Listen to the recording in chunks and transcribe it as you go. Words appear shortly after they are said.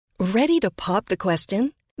Ready to pop the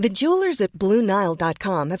question? The jewelers at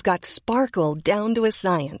BlueNile.com have got sparkle down to a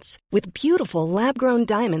science with beautiful lab-grown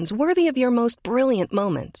diamonds worthy of your most brilliant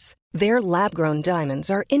moments. Their lab-grown diamonds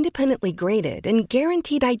are independently graded and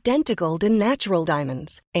guaranteed identical to natural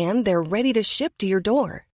diamonds, and they're ready to ship to your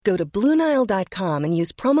door. Go to BlueNile.com and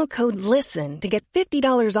use promo code LISTEN to get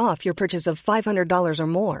 $50 off your purchase of $500 or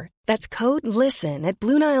more. That's code LISTEN at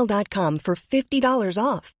BlueNile.com for $50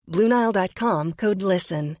 off. BlueNile.com, code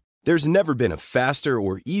LISTEN. There's never been a faster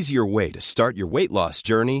or easier way to start your weight loss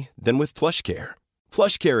journey than with PlushCare.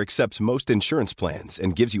 PlushCare accepts most insurance plans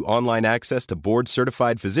and gives you online access to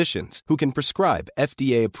board-certified physicians who can prescribe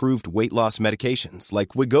FDA-approved weight loss medications like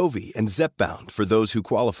Wegovy and Zepbound for those who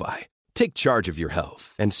qualify. Take charge of your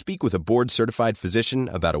health and speak with a board-certified physician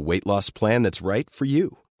about a weight loss plan that's right for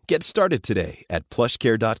you. Get started today at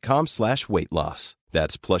plushcare.com/weight loss.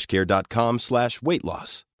 That's plushcare.com/weight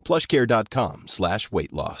loss.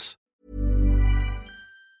 plushcare.com/weight loss.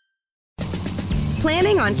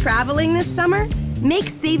 Planning on traveling this summer? Make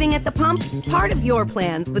saving at the pump part of your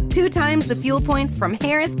plans with 2 times the fuel points from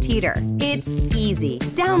Harris Teeter. It's easy.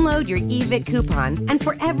 Download your eVic coupon, and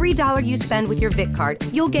for every $1 you spend with your Vic card,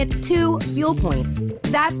 you'll get 2 fuel points.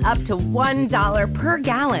 That's up to $1 per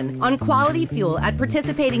gallon on quality fuel at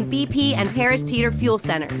participating BP and Harris Teeter fuel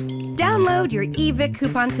centers. Download your eVic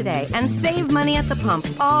coupon today and save money at the pump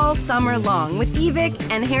all summer long with eVic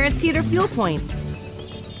and Harris Teeter fuel points.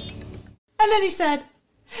 And then he said,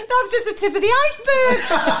 "That's just the tip of the iceberg."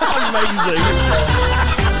 Amazing.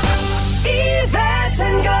 Yvette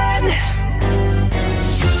and Glenn.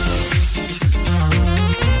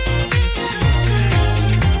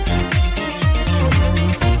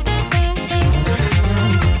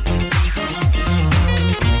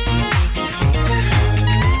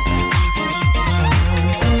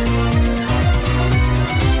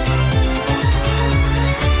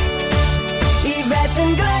 Yvette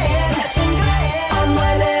and Glenn.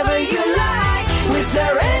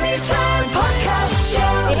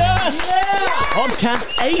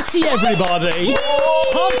 Podcast 80, everybody.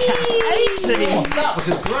 Podcast 80. Oh, that was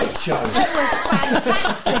a great show. It was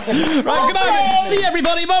fantastic. Right, good night. See you,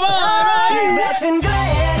 everybody. Bye-bye. Yvette and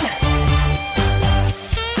Glenn.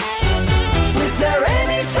 With their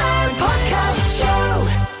Anytime Podcast Show.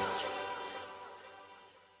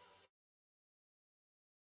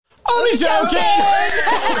 Only joking.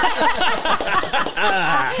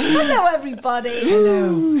 Hello, everybody. Hello,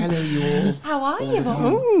 you all. How are you, Mum?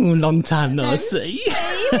 Ooh, long time no see.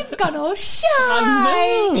 We've gone all shy. I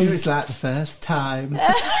know. Do you know, it's like the first time.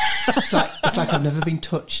 It's like I've never been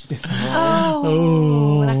touched before.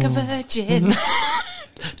 Oh, like a virgin.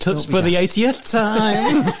 Touched for the 80th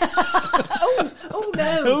time. Oh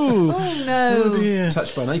no. Ooh. Oh no. Oh, dear.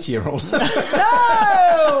 Touched by an 80-year-old. No.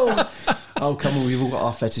 Oh, come on, we've all got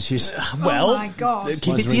our fetishes. Well, Oh my God.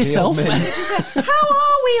 keep it Mine's to yourself. really How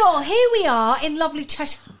are we all? Here we are in lovely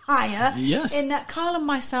Cheshire. Yes. In Carl and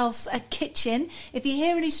myself's kitchen. If you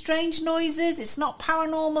hear any strange noises, it's not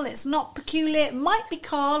paranormal, it's not peculiar. It might be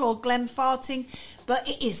Carl or Glenn farting, but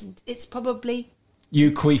it isn't. It's probably... You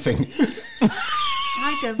queefing.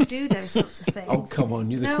 I don't do those sorts of things. Oh, come on,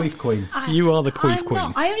 you're the queef queen. You are the queef I'm queen.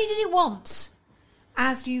 not. I only did it once,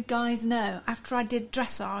 as you guys know, after I did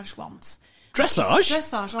dressage once. Dressage?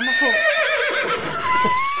 Dressage on the hook.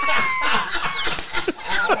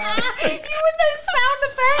 You with those sound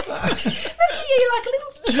effects. Look at you, like a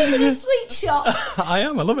little kid in a sweet shop. I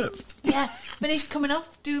am. I love it. Yeah, finished coming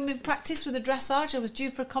off, doing my practice with the dressage. I was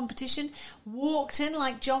due for a competition. Walked in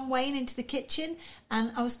like John Wayne into the kitchen,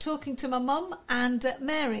 and I was talking to my mum and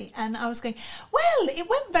Mary, and I was going, well, it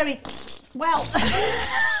went very well.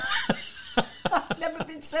 I've never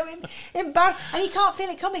been so embarrassed. And you can't feel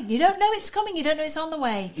it coming. You don't know it's coming. You don't know it's on the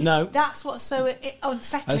way. No. That's what's so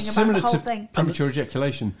unsettling about Similar the whole to thing. premature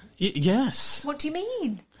ejaculation. Yes. What do you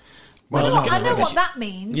mean? Well, I know what that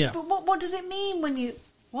means, Yeah. but what does it mean when you...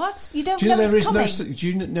 What? You don't Do you know know there it's is coming? do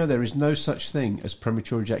you know there is no such thing as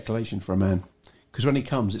premature ejaculation for a man? Because when he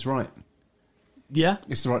comes, it's right. Yeah.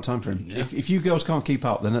 It's the right time for him. Yeah. If you girls can't keep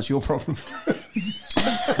up, then that's your problem.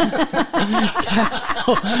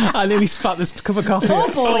 I nearly spat this cup of coffee Or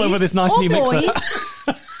boys, all over this nice or new mixer. boys.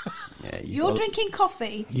 Yeah, You're drinking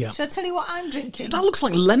coffee. Yeah. Should I tell you what I'm drinking? That looks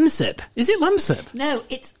like Lemsip. Is it Lemsip? No,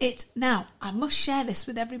 it's now. I must share this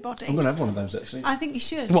with everybody. I'm going to have one of those, actually. I think you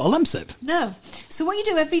should. What, a Lemsip? No. So what you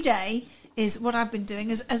do every day is what I've been doing,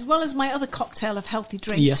 is as well as my other cocktail of healthy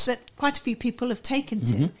drinks Yes. that quite a few people have taken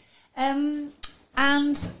to.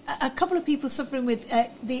 And a couple of people suffering with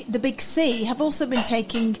the big C have also been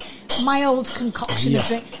taking my old concoction of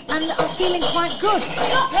drink, and I'm feeling quite good.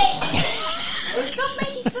 Stop it! Stop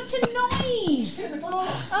making such a noise!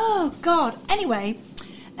 Oh, God. Anyway,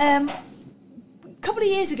 a couple of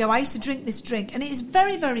years ago, I used to drink this drink, and it is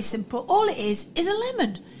very, very simple. All it is a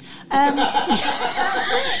lemon.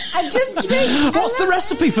 I just drink. What's the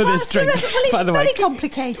recipe for this drink? Well, it's by the way, very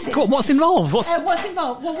complicated. Cool. What's involved? What's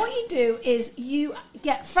involved? Well, what you do is you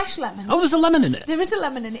get fresh lemon. Oh, there's a lemon in it. There is a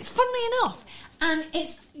lemon in it. Funnily enough, and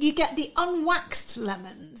you get the unwaxed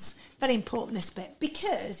lemons. Very important, this bit,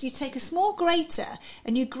 because you take a small grater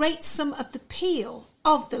and you grate some of the peel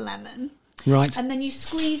of the lemon. Right. And then you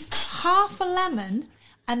squeeze half a lemon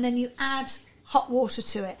and then you add hot water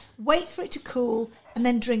to it. Wait for it to cool and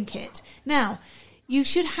then drink it. Now, you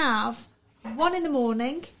should have one in the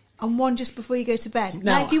morning and one just before you go to bed.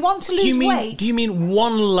 Now if you want to lose weight... Do you mean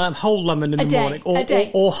one whole lemon in the morning? A day.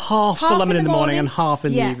 Or half the lemon in the morning and half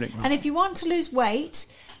in the evening? Right. And if you want to lose weight...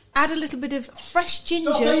 Add a little bit of fresh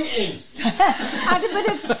ginger. Stop eating.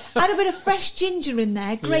 add a bit of fresh ginger in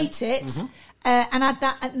there. Grate it, and add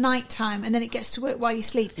that at night time, and then it gets to work while you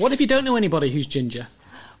sleep. What if you don't know anybody who's ginger?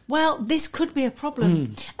 Well, this could be a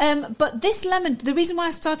problem. But this lemon, the reason why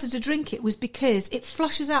I started to drink it was because it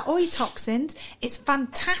flushes out all your toxins. It's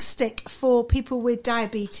fantastic for people with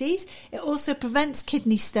diabetes. It also prevents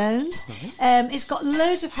kidney stones. It's got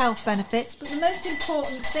loads of health benefits. But the most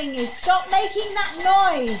important thing is stop making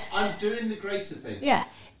that noise. I'm doing the grater thing. Yeah.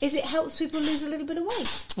 Is it helps people lose a little bit of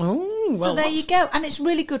weight. Oh, well. So there you go. And it's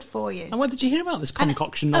really good for you. And where did you hear about this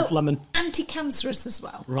concoction of lemon? Anti-cancerous as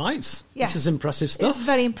well. Right. Yes. This is impressive stuff. It's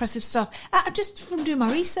very impressive stuff. Just from doing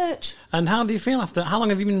my research. And how do you feel after? How long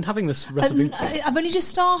have you been having this recipe? I've only just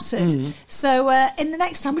started. So in the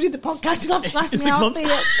next time we do the podcast, you'll have to ask me 6 how months. I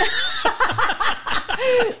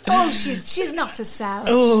feel. Oh, she's not a sour.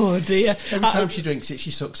 Oh, dear. Every time she drinks it, she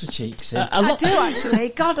sucks her cheeks in. I do, actually.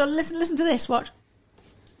 God, listen to this. Watch.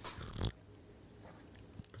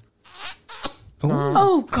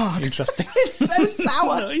 Oh, God. Interesting. It's so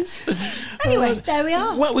sour. Nice. Anyway, there we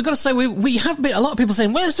are. Well, we've got to say, we have been, a lot of people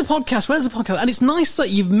saying, where's the podcast? Where's the podcast? And it's nice that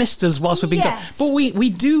you've missed us whilst we've been gone. Yes. But we've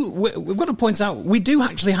got to point out, we do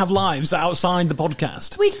actually have lives outside the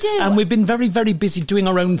podcast. We do. And we've been very, very busy doing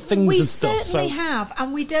our own things We and stuff. certainly have,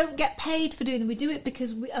 and we don't get paid for doing them. We do it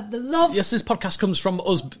because of the love. Yes, this podcast comes from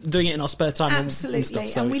us doing it in our spare time. Absolutely, and stuff.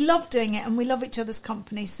 So and we love doing it, and we love each other's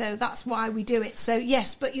company, so that's why we do it. So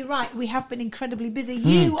yes, but you're right, we have been incredibly busy.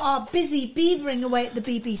 You are busy beavering away at the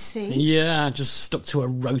BBC. Yeah, just stuck to a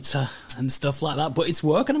rota and stuff like that. But it's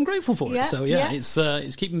work, and I'm grateful for it. So yeah. It's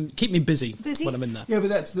keep me busy when I'm in there. Yeah, but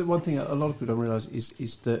that's the one thing a lot of people don't realise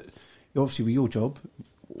is that obviously with your job,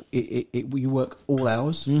 you work all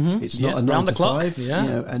hours. It's not a 9 round to the clock. 5.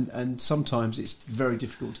 Yeah, and sometimes it's very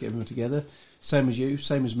difficult to get everyone together. Same as you,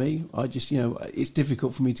 same as me. I just, it's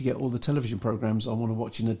difficult for me to get all the television programmes I want to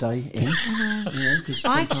watch in a day in.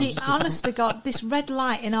 I keep, honest to God, this red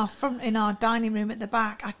light in our dining room at the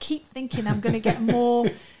back, I keep thinking I'm going to get more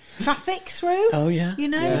traffic through. Oh, yeah.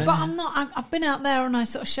 But I'm not. I've been out there and I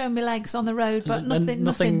sort of show my legs on the road, but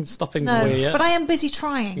nothing stopping no, for you yet. But I am busy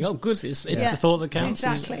trying. Oh, good. It's the thought that counts.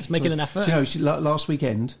 Exactly. It's making an effort. Last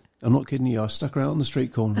weekend, I'm not kidding you, I stuck her out on the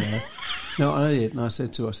street corner there. No, I did. And I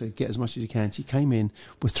said to her, get as much as you can. She came in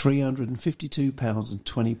with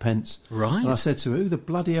 £352.20. Right. And I said to her, who the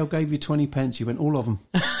bloody hell gave you 20 pence? She went, all of them.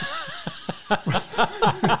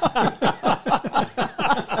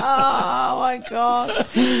 Oh, my God.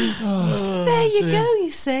 There you go, you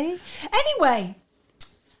see. Anyway.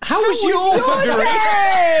 How was your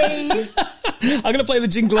day? I'm going to play the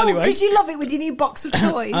jingle anyway. Because you love it with your new box of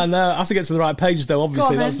toys. I know. I have to get to the right page, though,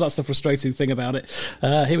 obviously. Go on, That's the frustrating thing about it.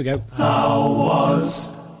 Here we go. How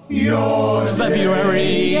was your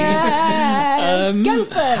February? Yes. Go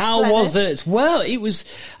first, how Leonard. was it? Well, it was...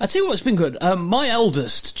 I tell you what's been good. My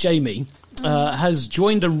eldest, Jamie... has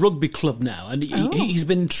joined a rugby club now, and he's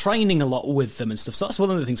been training a lot with them and stuff. So that's one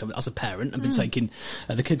of the things, as a parent, I've been taking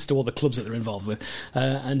the kids to all the clubs that they're involved with.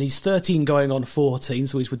 And he's 13 going on 14,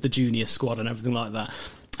 so he's with the junior squad and everything like that.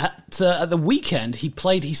 At the weekend, he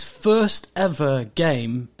played his first ever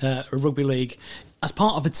game, rugby league, as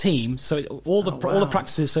part of a team. So all the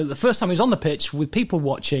practices. So the first time he was on the pitch with people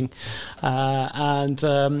watching, and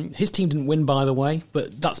his team didn't win, by the way,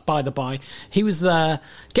 but that's by the by. He was there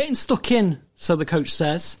getting stuck in, so the coach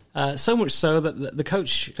says. So much so that the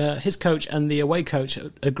coach, his coach and the away coach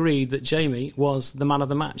agreed that Jamie was the man of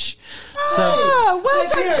the match. Well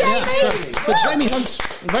done, Jamie! So Jamie Hunt's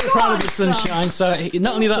very proud of his sunshine. So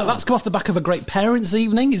not only that's come off the back of a great parents'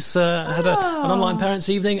 evening. He's had an online parents'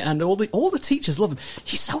 evening, and all the teachers love him.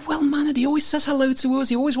 He's so well mannered. He always says hello to us.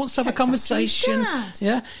 He always wants to have a conversation.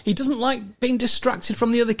 Yeah, he doesn't like being distracted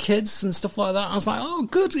from the other kids and stuff like that. I was like, oh,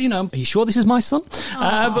 good. Are you sure this is my son?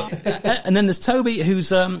 And then there's Toby, who's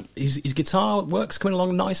his guitar work's coming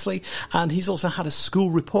along nicely, and he's also had a school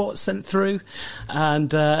report sent through,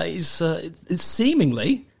 and he's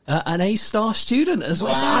seemingly an A-star student as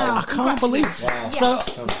well. Wow. So I can't believe it. Wow.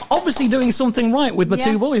 So obviously doing something right with my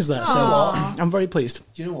two boys there. So I'm very pleased.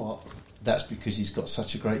 Do you know what? That's because he's got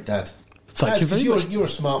such a great dad. Thank you very much. You're a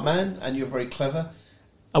smart man and you're very clever.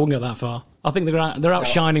 I wouldn't go that far. I think they're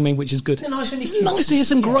outshining me, which is good. Nice when it's nice to hear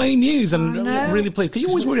some great news, and I'm really pleased, because you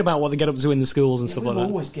always worry about what they get up to in the schools and stuff like that. We're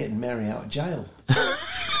always getting Mary out of jail.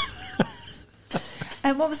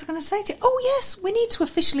 And what was I going to say to you? Oh, yes, we need to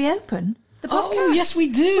officially open the podcast. Oh, yes, we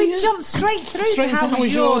do. We've jumped straight through Straight to how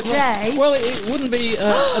was your day. Well, it wouldn't be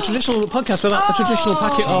a traditional podcast without a traditional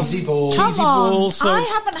packet of cheesy balls. Come on. balls. So I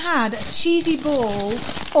haven't had a cheesy ball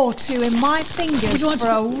or two in my fingers for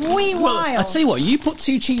a wee while. Well, I tell you what, you put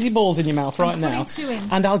 2 cheesy balls in your mouth right now, putting 2 in.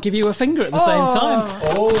 and I'll give you a finger at the same time.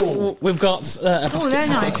 Oh. We've got a they're packet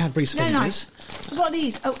nice. of Cadbury's They're fingers. nice. What are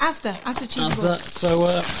these? Oh, Asda cheesy balls. So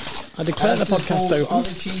I declare the podcast Are open.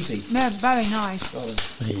 they cheesy? They're very nice.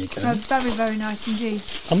 There you go. They're very, very nice indeed.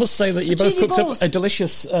 I must say that you both cheesy cooked balls. up a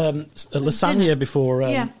delicious lasagna Dinner. before.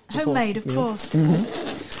 Yeah, before- homemade, of course.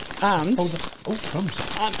 And,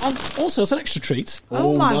 Crumbs. and also as an extra treat,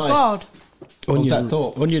 Oh, my nice. God. that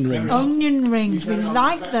thought. onion rings. Onion rings, we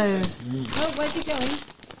like those. Oh, where's he going?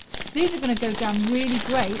 These are going to go down really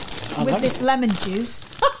great with this lemon juice.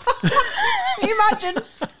 Can you imagine?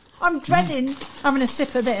 I'm dreading having a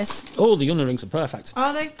sip of this. Oh, the onion rings are perfect.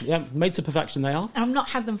 Are they? Yeah, made to perfection they are. I've not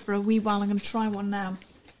had them for a wee while. I'm going to try one now.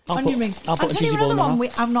 I'll Onion put- rings. I'll put a tell you cheesy ball in another my one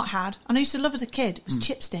mouth. I've not had, and I used to love as a kid, was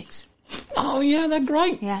chipsticks. Oh, yeah, they're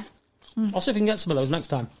great. Yeah. I'll see if we can get some of those next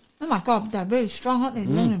time. Oh my God, they're really strong, aren't they?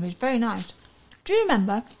 It's very nice. Do you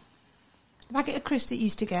remember the packet of crisps that you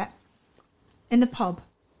used to get in the pub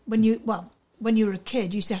when you were a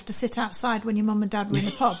kid? You used to have to sit outside when your mum and dad were in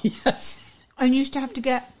the pub. Yes. And you used to have to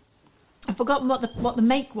get, I've forgotten what the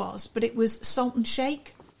make was, but it was salt and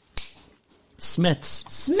shake. Smith's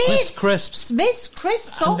crisps. Smith's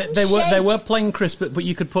crisps, salt and They shake. were plain crisp, but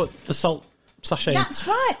you could put the salt sachet. That's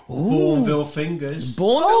right. Bourneville fingers.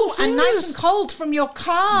 Oh, and nice and cold from your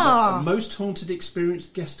car. The most haunted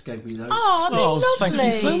experienced guest gave me those. Oh, they're lovely.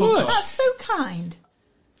 thank you so much. That's so kind.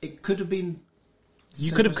 It could have been.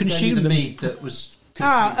 You could have It was consumed the them. meat that was.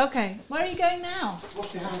 Oh, okay. Where are you going now?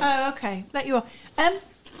 Oh, okay. Let you are.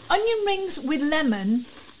 Onion rings with lemon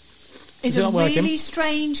is a that working? really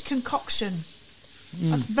strange concoction.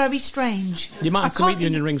 That's very strange. You might have to I eat the can't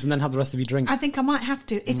onion rings and then have the rest of your drink. I think I might have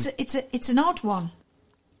to. It's an odd one.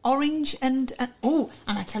 Orange and oh,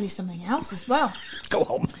 and I tell you something else as well. Go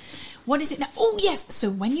on. What is it now? Oh, yes. So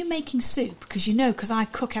when you're making soup, because I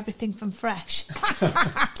cook everything from fresh.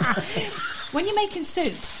 When you're making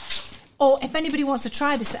soup, or if anybody wants to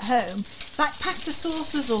try this at home, like pasta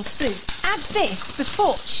sauces or soup, add this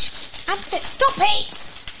before. Stop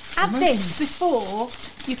it! Add this before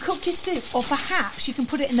you cook your soup, or perhaps you can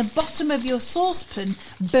put it in the bottom of your saucepan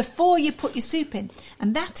before you put your soup in,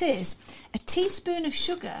 and that is a teaspoon of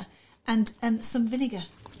sugar and some vinegar.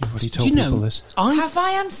 You've already Do told you know? people this. Have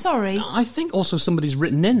I? I'm sorry. I think also somebody's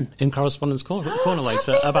written in Correspondence Corner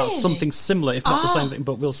later they about really? something similar, if not the same thing,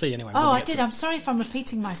 but we'll see anyway. Oh, I did. I'm sorry if I'm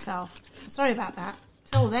repeating myself. Sorry about that.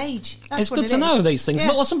 It's old age. That's It's what good it to is. know these things. Yeah.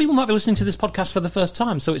 Well, some people might be listening to this podcast for the first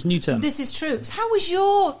time, so it's new to them. This is true. So how was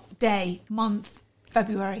your day, month,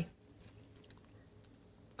 February?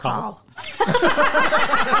 Carl.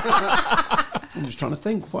 I'm just trying to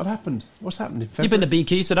think what happened. What's happened in February? You've been to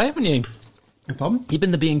B&Q today, haven't you? Pardon? You've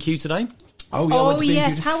been to B&Q today? Oh, yeah, I went Oh, to B&Q.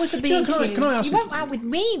 yes. How was the Do you know, B&Q? can I ask You you- went out with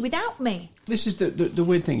me, without me. This is the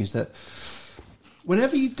weird thing is that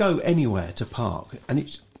whenever you go anywhere to park, and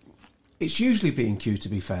it's usually B&Q to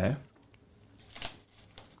be fair,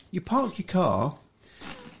 you park your car,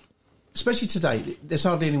 especially today, there's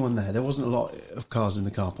hardly anyone there. There wasn't a lot of cars in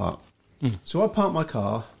the car park. So I parked my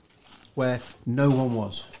car where no one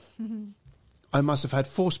was. I must have had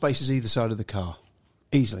 4 spaces either side of the car,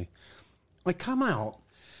 easily. I come out,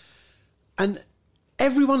 and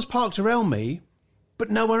everyone's parked around me, but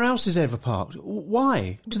nowhere else is ever parked.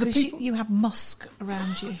 Why? To the Because people. you have musk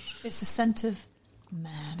around you. It's the scent of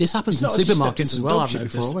man. This happens in No, I just stepped supermarkets into as the well, dog I've shit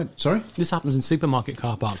before I noticed. went. Sorry? This happens in supermarket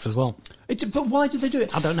car parks as well. But why did they do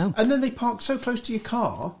it? I don't know. And then they park so close to your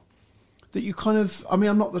car that you kind of... I mean,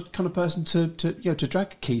 I'm not the kind of person to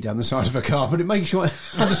drag a key down the side of a car, but it makes you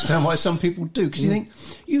understand why some people do. Because you think,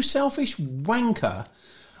 you selfish wanker,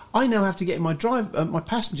 I now have to get in my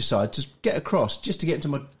passenger side to get across just to get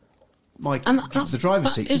into the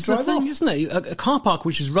driver's seat to It's the drive thing, off. isn't it? A car park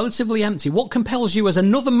which is relatively empty. What compels you as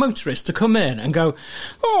another motorist to come in and go,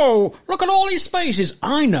 oh, look at all these spaces.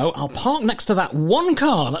 I know, I'll park next to that one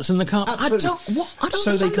car that's in the car. Absolutely. I don't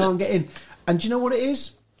so they understand can't get in. And do you know what it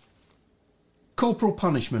is? Corporal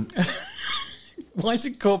punishment. Why is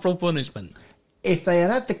it corporal punishment? If they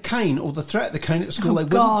had the cane or the threat of the cane at school, Oh, they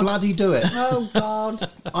God. wouldn't bloody do it. Oh, God.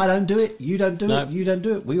 I don't do it. You don't do No. it. You don't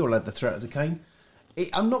do it. We all had the threat of the cane.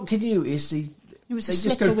 I'm not kidding you. It's the. It was a they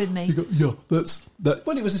just slipper go, with me. you go, yeah, that's that.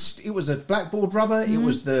 Well, it was a blackboard rubber. It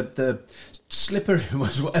was the slipper. It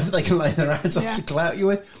was whatever they can lay their hands on Yeah. to clout you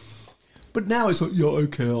with. But now it's like, yeah,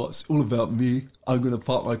 okay, it's all about me. I'm going to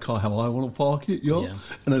park my car how I want to park it, yeah?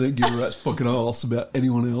 And I don't give a rat's fucking arse about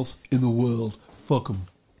anyone else in the world. Fuck them.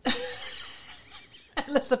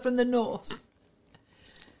 Unless they're from the north.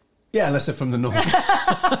 Yeah, unless they're from the north.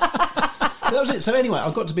 That was it. So anyway, I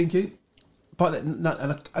got to B&Q,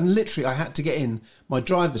 and literally I had to get in my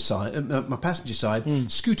driver's side, my passenger side,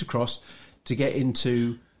 scoot across to get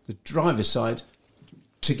into the driver's side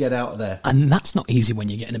to get out of there. And that's not easy when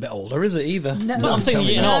you're getting a bit older, is it, either? No. Not I'm saying Tell you're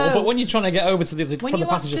me getting that. old, but when you're trying to get over to the When from you the want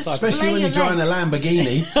passenger to side. spread- Especially when Lay you're your driving a legs.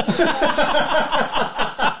 Lamborghini.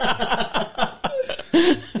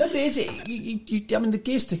 No, but is it? I mean, the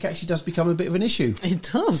gear stick actually does become a bit of an issue. It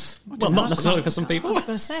does. Well, not necessarily for some I people. was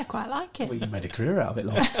going to say, I quite like it. Well, you made a career out of it,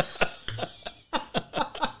 like.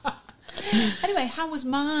 Anyway, how was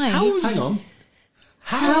mine? Hang on.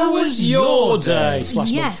 How was your day? Slash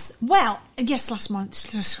Yes. Well, yes, last month.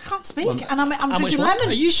 I can't speak. Well, and I'm month? How much drinking wine? lemon.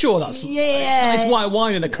 Are you sure that's Yeah. It's nice white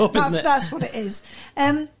wine in a cup, isn't it? That's what it is.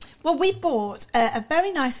 Well, we bought a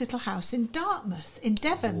very nice little house in Dartmouth, in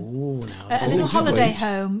Devon. Ooh, now A little did holiday we?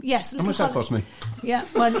 home. Yes. a How little much that holi- cost me? Yeah,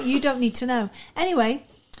 well, you don't need to know. Anyway,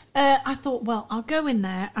 I thought, well, I'll go in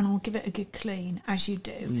there and I'll give it a good clean, as you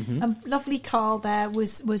do. Mm-hmm. And lovely Carl there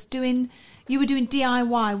was doing... You were doing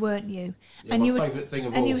DIY, weren't you? Yeah, and my you were, favourite thing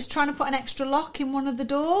of and all. he was trying to put an extra lock in one of the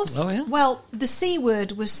doors. Oh, yeah? Well, the C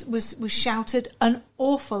word was shouted an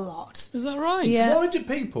awful lot. Is that right? Yeah. Why do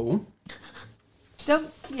people...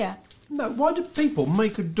 Why do people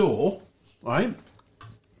make a door, right,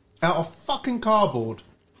 out of fucking cardboard?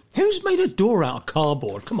 Who's made a door out of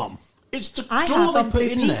cardboard? Come on. It's the I door have they on put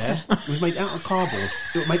in Peter. there was made out of cardboard.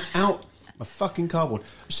 It was made out of fucking cardboard.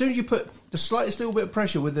 As soon as you put the slightest little bit of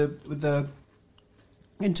pressure with the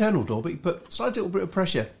internal door, but you put slight little bit of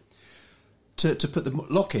pressure to put the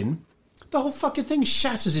lock in, the whole fucking thing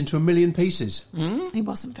shatters into a million pieces. He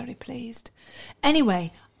wasn't very pleased.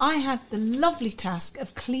 Anyway, I had the lovely task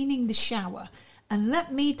of cleaning the shower. And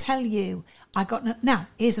let me tell you, I got... Now,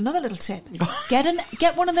 here's another little tip.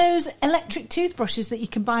 Get one of those electric toothbrushes that you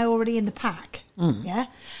can buy already in the pack. Yeah?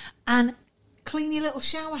 And clean your little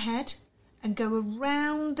shower head and go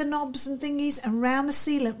around the knobs and thingies and round the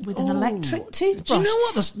sealant with an electric toothbrush. Do you know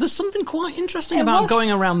what? There's something quite interesting It about was-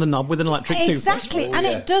 going around the knob with an electric toothbrush. Exactly, Oh, and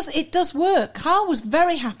yeah. it does work. Carl was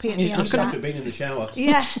very happy at the Yeah, end of Just after that. being in the shower.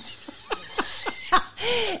 Yeah.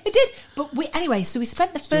 It did. But anyway, so we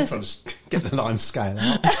spent the Still first... trying to get the lime scale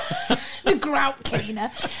out. the grout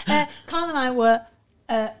cleaner. Carl and I were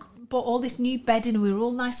bought all this new bedding, and we were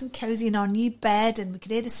all nice and cosy in our new bed, and we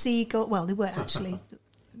could hear the seagull. Well, they weren't actually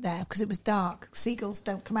there because it was dark. Seagulls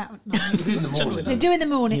don't come out at night. In the morning. They do in the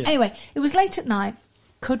morning. Yeah. Anyway, it was late at night.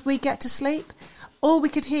 Could we get to sleep? All we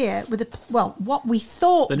could hear with what we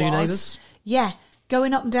thought The new was neighbours? yeah,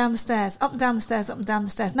 going up and down the stairs, up and down the stairs, up and down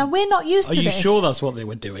the stairs. Now we're not used Are to you this. sure that's what they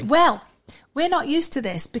were doing? Well, we're not used to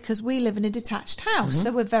this because we live in a detached house, Mm-hmm.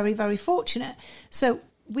 so we're very, very fortunate. So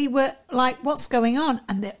we were like, what's going on?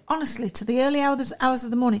 And honestly, to the early hours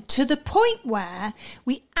of the morning, to the point where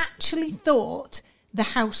we actually thought the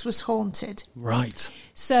house was haunted. Right.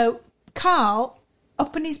 So Carl,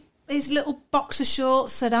 up in his little boxer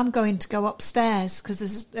shorts, said, I'm going to go upstairs because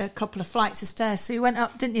there's a couple of flights of stairs. So you went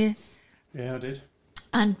up, didn't you? Yeah, I did.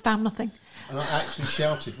 And found nothing. And I actually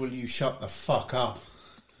shouted, will you shut the fuck up?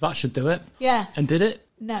 That should do it. Yeah. And did it?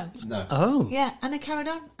 No. No. Oh. Yeah, and they carried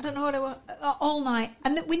on. I don't know what it was all night,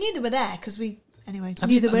 and we knew they were there because we anyway. Have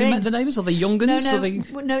knew you, they have were you in. met the neighbours? Are they young uns? No, Are they...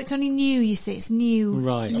 no, it's only new. You see, it's new.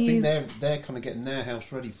 Right. I I New. think they're kind of getting their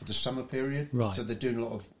house ready for the summer period. Right. So they're doing a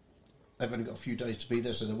lot of... They've only got a few days to be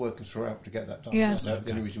there, so they're working throughout to get that done. Yeah. That's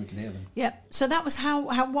the only reason we can hear them. Yeah, so that was how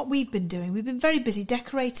what we've been doing. We've been very busy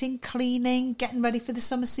decorating, cleaning, getting ready for the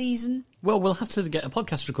summer season. Well, we'll have to get a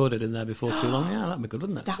podcast recorded in there before too long. Yeah, that'd be good,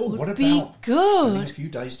 wouldn't it? That Oh, what would about be spending good. a few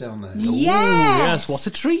days down there? Yes. Yes, what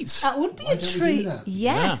a treat. That would be Why a don't we do treat. that?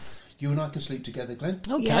 Yes. You and I can sleep together, Glenn.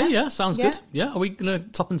 Okay, Yeah. yeah, sounds Yeah. good. Yeah, are we going to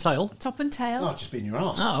top and tail? Top and tail. Oh, I'll just be in your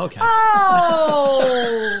arse. Oh, okay.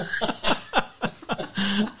 Oh.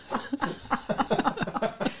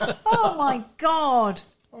 Oh, my God.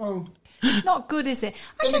 Oh. Not good, is it?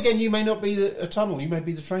 Then again, you may not be a tunnel. You may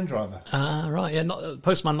be the train driver. Right, yeah. Not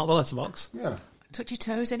postman, not the letterbox. Yeah. Touch your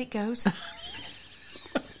toes and it goes.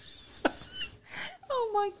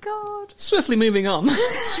 Oh, my God. Swiftly moving on.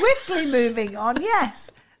 Swiftly moving on,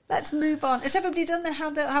 yes. Let's move on. Has everybody done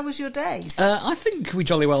how was your days? I think we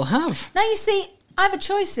jolly well have. Now, you see, I have a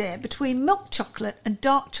choice here between milk chocolate and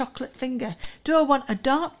dark chocolate finger. Do I want a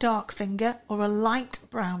dark finger or a light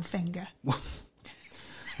brown finger?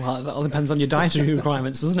 Well, that all depends on your dietary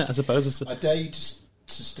requirements, doesn't it, I suppose? I dare you to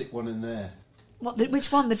stick one in there.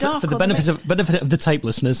 Which one, the dark For the or benefit of the tape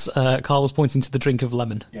listeners, Carl was pointing to the drink of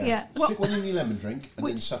lemon. Yeah. Stick one in your lemon drink and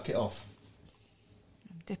then suck it off.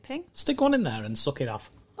 I'm dipping. Stick one in there and suck it off.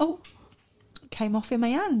 Oh, it came off in my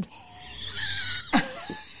hand.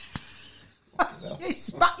 You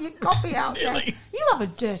spat your copy out there. Really? You have a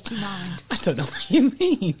dirty mind. I don't know what you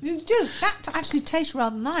mean. You do. That actually tastes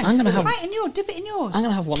rather nice. I'm gonna have- Right in yours. Dip it in yours. I'm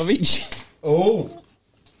going to have one of each. Oh.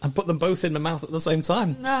 And put them both in my mouth at the same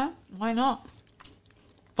time. No, why not?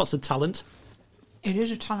 That's a talent. It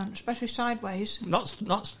is a talent, especially sideways.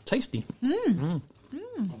 That's tasty. I'm going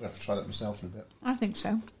to have to try that myself in a bit. I think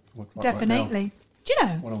so. We'll try it Definitely. right Do you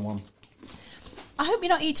know? now. One-on-one. I hope you're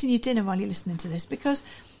not eating your dinner while you're listening to this, because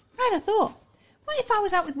I had a thought. What if I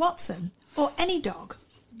was out with Watson or any dog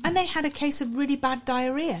and they had a case of really bad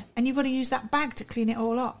diarrhoea and you've got to use that bag to clean it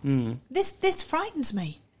all up? This frightens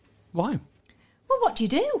me. Why? Well, what do you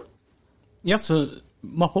do? You have to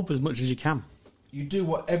mop up as much as you can. You do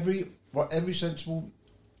what every sensible,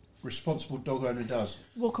 responsible dog owner does.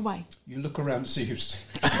 Walk away. You look around to see who's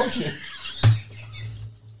watching.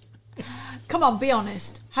 Come on, be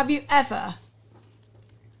honest. Have you ever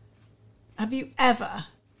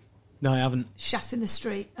No, I haven't. shat in the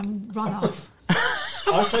street and run off?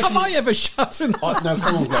 Have I ever shut in? No,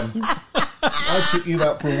 come on, Glenn. I took you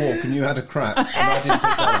out for a walk and you had a crap and I didn't pick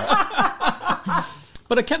that up.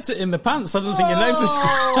 But I kept it in my pants. I don't think you noticed.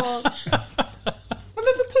 Have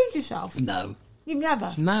you ever pooed yourself? No. You've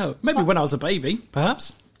never? No. Maybe when I was a baby,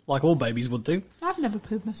 perhaps. Like all babies would do. I've never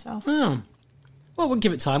pooed myself. Oh. Well, we'll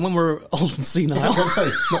give it time when we're old and senile. I was going to say,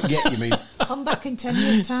 not yet, you mean. Come back in 10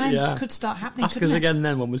 years' time. Yeah. Could start happening. Ask us couldn't it? again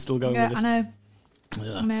then when we're still going Yeah, with I this. know.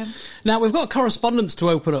 Yeah. I know. Now, we've got correspondence to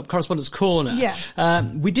open up, Correspondence Corner. Yeah.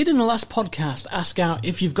 We did in the last podcast ask out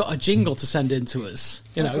if you've got a jingle to send in to us,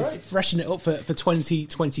 great. freshen it up for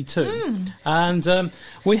 2022. And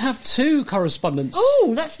we have two correspondents.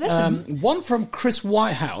 Oh, let's listen. One from Chris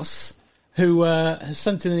Whitehouse, who has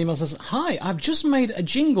sent in an email that says, "Hi, I've just made a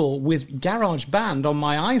jingle with GarageBand on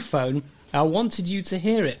my iPhone. I wanted you to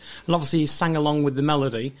hear it." And obviously he sang along with the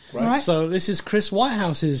melody. Right. So this is Chris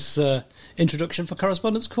Whitehouse's introduction for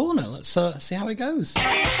Correspondence Corner. Let's see how it goes.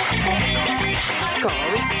 Correspondence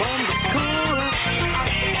Corner.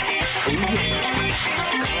 Oh,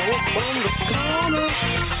 yeah. Correspondence Corner.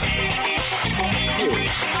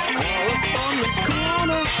 Yeah. Correspondence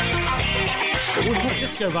Corner. Oh, yeah.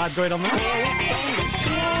 Disco vibe going on there.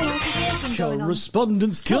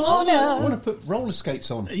 Correspondence I Corner. want to put roller skates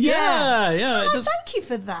on. Yeah. It Oh, does. thank you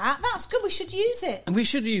for that. That's good. We should use it. And we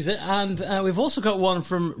should use it. And we've also got one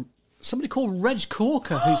from somebody called Reg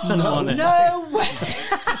Corker who sent one in. No way.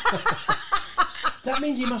 That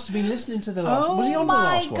means he must have been listening to the last one. Was he on the my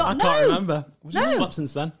last one? God. I can't No. remember. No. He's slept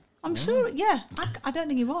since then. I'm sure, yeah. I don't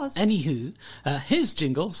think he was. Anywho, his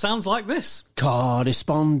jingle sounds like this.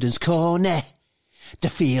 Correspondence Corner, the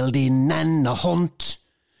fielding and the hunt.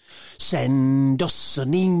 Send us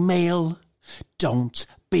an email, don't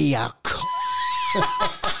be a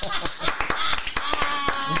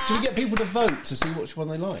Do we get people to vote to see which one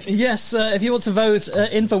they like? Yes, if you want to vote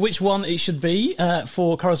in for which one it should be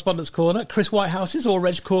for Correspondence Corner, Chris Whitehouse's or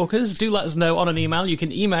Reg Corker's, do let us know on an email. You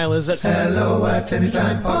can email us at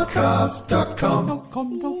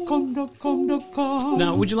hello@anytimepodcast.com.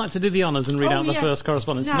 Now, would you like to do the honours and read out the yeah. first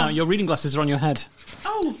correspondence? No. Now, your reading glasses are on your head.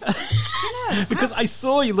 Oh, do you know? Because I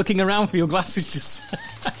saw you looking around for your glasses just...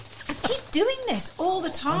 I keep doing this all the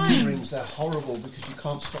time. Earrings, they're horrible because you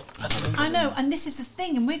can't stop. I know, and this is the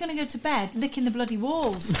thing, and we're going to go to bed licking the bloody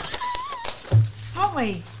walls. Aren't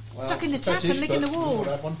we? Sucking the tap and licking the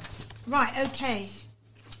walls. Right, okay.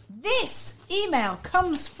 This email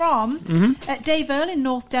comes from Dave Earl in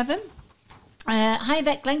North Devon. Hi,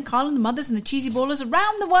 Yvette, Glenn, Carl and the mothers and the cheesy ballers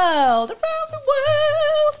around the world. Around the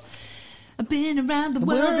world. I've been around the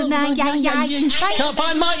world and I Can't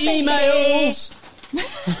find my emails.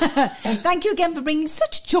 Thank you again for bringing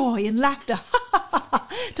such joy and laughter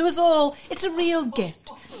to us all. It's a real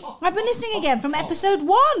gift. I've been listening again from episode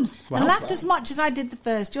 1 and laughed as much as I did the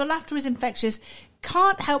first. Your laughter is infectious.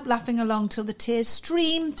 Can't help laughing along till the tears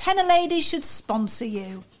stream. Tenor Ladies should sponsor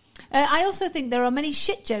you. I also think there are many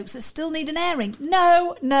shit jokes that still need an airing.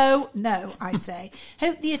 No, I say.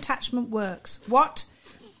 Hope the attachment works. What?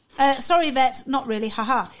 Sorry, Yvette, not really.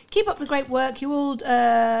 Haha. Keep up the great work you all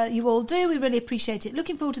do. We really appreciate it.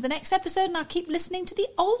 Looking forward to the next episode, and I'll keep listening to the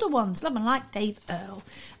older ones. Love and like, Dave Earl.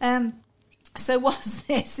 So what's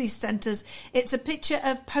this? He sent us. It's a picture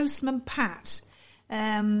of Postman Pat.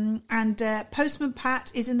 And Postman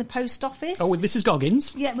Pat is in the post office. Oh, with Mrs.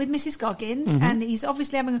 Goggins? Yeah, with Mrs. Goggins. Mm-hmm. And he's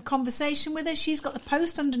obviously having a conversation with her. She's got the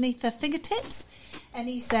post underneath her fingertips. And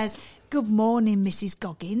he says, "Good morning, Mrs.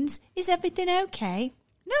 Goggins. Is everything okay?"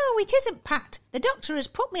 "No, it isn't, Pat. The doctor has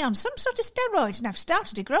put me on some sort of steroids and I've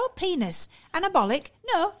started to grow a penis. Anabolic?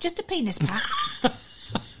 No, just a penis, Pat."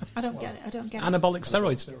 I don't get it. Anabolic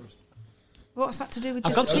steroids. What's that to do with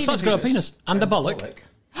I've just got a to penis? start to grow a penis. Anabolic.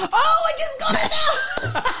 Oh, I just got it now!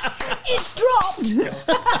 It's dropped!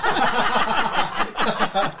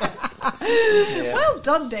 Well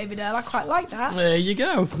done, David Earl. I quite like that. There you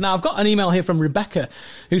go. Now, I've got an email here from Rebecca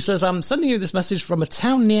who says, "I'm sending you this message from a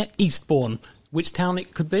town near Eastbourne." Which town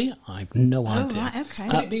it could be, I've no idea. Oh, right, okay.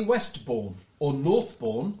 Could it be Westbourne or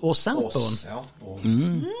Northbourne or Southbourne?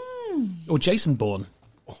 Or Jasonbourne.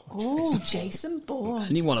 Oh, Jason Bourne.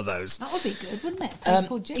 Any one of those. That would be good, wouldn't it? It's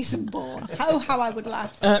called Jason Bourne. Oh, how I would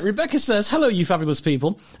laugh. Rebecca says, "Hello, you fabulous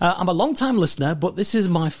people. I'm a long-time listener, but this is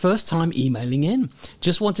my first time emailing in.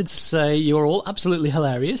 Just wanted to say you're all absolutely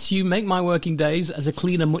hilarious. You make my working days as a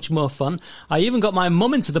cleaner much more fun. I even got my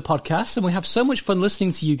mum into the podcast, and we have so much fun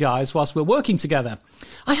listening to you guys whilst we're working together.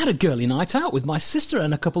 I had a girly night out with my sister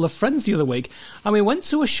and a couple of friends the other week, and we went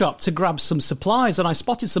to a shop to grab some supplies, and I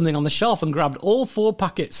spotted something on the shelf and grabbed all 4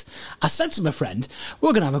 packets. I said to my friend,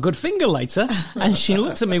 'We're going to have a good finger later,' and she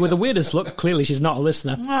looked at me with the weirdest look. Clearly she's not a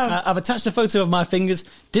listener. I've attached a photo of my fingers.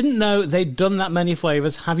 Didn't know they'd done that many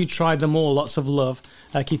flavours. Have you tried them all? Lots of love.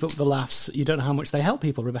 Keep up the laughs. You don't know how much they help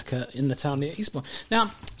people," Rebecca in the town near Eastbourne.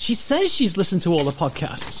 Now, she says she's listened to all the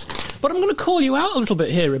podcasts, but I'm going to call you out a little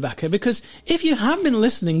bit here, Rebecca, because if you have been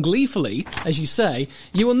listening gleefully, as you say,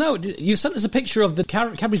 you will know, you sent us a picture of the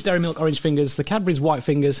Cadbury's Dairy Milk Orange Fingers, the Cadbury's White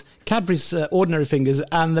Fingers, Cadbury's Ordinary Fingers,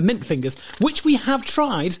 and the Mint Fingers, which we have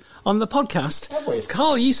tried on the podcast. Have we?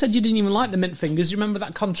 Carl, you said you didn't even like the Mint Fingers. You remember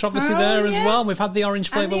that controversy there as well? We've had the orange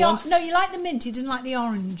flavour ones. No, you like the mint, you didn't like the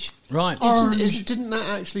orange. Right. Didn't that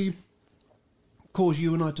actually cause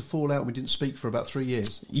you and I to fall out? We didn't speak for about 3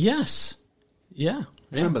 years. Yes. Yeah.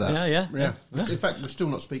 Remember that? Yeah. In fact, we're still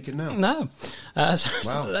not speaking now. No.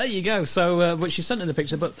 So there you go. So, but she sent in the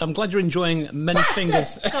picture, but I'm glad you're enjoying many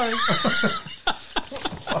fingers. Sorry.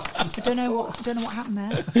 I don't know what happened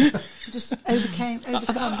there. I just overcame.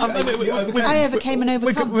 I overcame and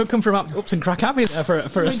overcome. We've come from Upton Crack Abbey there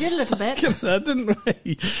for we did a little bit. Didn't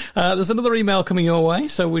we? There's another email coming your way,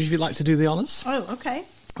 so would you like to do the honours? Oh, okay.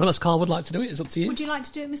 Unless Carl would like to do it, it's up to you. Would you like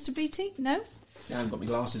to do it, Mr. Beatty? No? Yeah, I haven't got my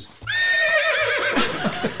glasses.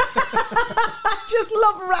 I just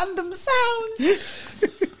love random sounds.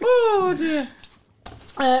 Oh, dear.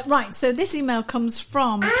 Right, so this email comes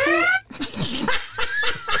from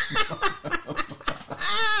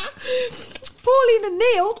Pauline and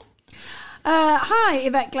Neil. Hi,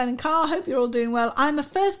 Yvette, Glenn and Carl. Hope you're all doing well. I'm a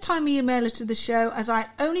first-time emailer to the show as I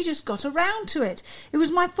only just got around to it. It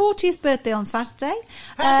was my 40th birthday on Saturday.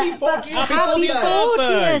 Happy 40th! Happy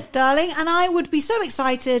 40th, darling. And I would be so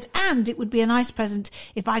excited, and it would be a nice present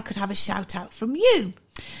if I could have a shout-out from you.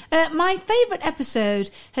 My favourite episode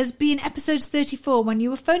has been episode 34 when you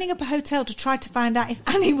were phoning up a hotel to try to find out if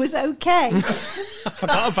Annie was okay. I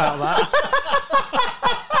forgot about that.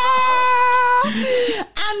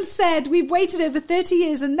 Anne said, "We've waited over 30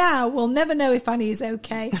 years and now we'll never know if Annie is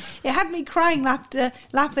okay." It had me crying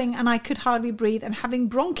laughing, and I could hardly breathe and having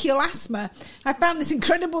bronchial asthma. I found this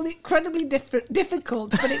incredibly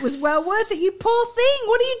difficult, but it was well worth it. You poor thing.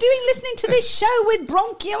 What are you doing listening to this show with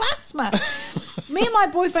bronchial asthma? Me and my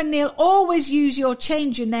boyfriend Neil always use your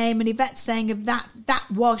change your name and Yvette saying of that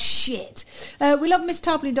was shit. We love Miss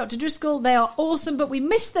Tarpley and Dr. Driscoll. They are awesome, but we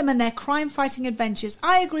miss them and their crime-fighting adventures.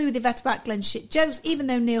 I agree with Yvette about Glenn's shit jokes, even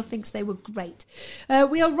though Neil thinks they were great.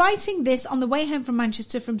 We are writing this on the way home from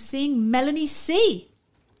Manchester from seeing Melanie C.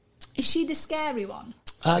 Is she the scary one?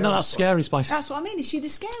 No, that's Scary Spice. That's what I mean. Is she the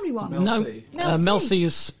scary one? No, Mel C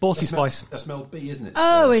is Sporty Spice. That's Mel B, isn't it?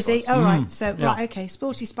 Oh, is he? Oh, right. So, yeah. right, okay,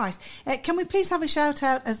 Sporty Spice. Can we please have a shout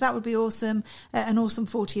out, as that would be awesome, an awesome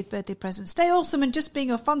 40th birthday present. Stay awesome and just being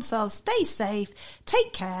your fun selves. Stay safe.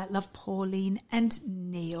 Take care. Love, Pauline and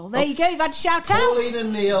Neil. There you go. You've had a shout out. Pauline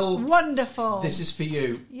and Neil. Wonderful. This is for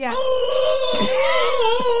you. Yeah.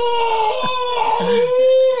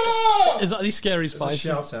 Is that the Scary Spice?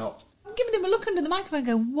 Shout out. I'm giving him a look under the microphone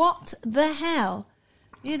going, what the hell?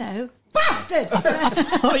 You know. Bastard! I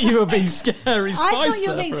thought you were being Scary Spice. I thought you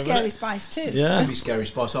were there being for a Scary minute. Spice too. Yeah. Maybe Scary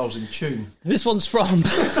Spice, I was in tune. This one's from.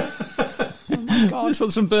 This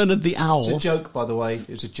one's from Bernard the Owl. It's a joke, by the way. It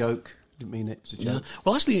was a joke. Didn't mean it. It's a Yeah. joke.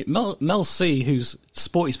 Well, actually, Mel C, who's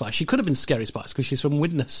Sporty Spice, she could have been Scary Spice because she's from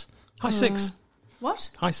Widnes. High 6. What?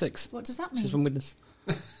 High 6. What does that mean? She's from Widnes.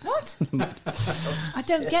 What? I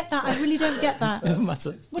don't get that. I really don't get that. Doesn't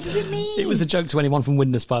matter. What does it mean? It was a joke to anyone from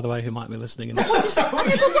Widnes, by the way, who might be listening. What does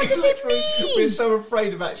it mean? We're so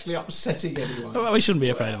afraid of actually upsetting anyone. Well, we shouldn't be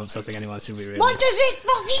afraid of upsetting anyone, should we really? What does it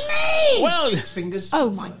fucking mean? Well, Fingers. Oh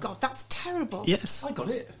my God, that's terrible. yes. I got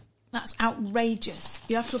it. That's outrageous.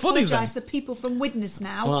 You have to Funny, apologise to then. the people from Widnes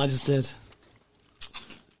now. Well, I just did.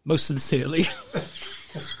 Most sincerely.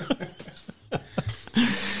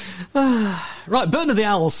 Right, Bernard the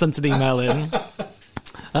Owl sent an email in.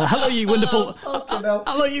 Hello, you wonderful.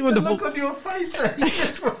 Hello, you wonderful. Look on your face there.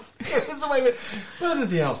 It was the way with Bernard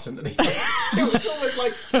the Owl sent an email. It was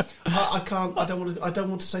almost like I can't. I don't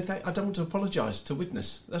want to say that. I don't want to apologise to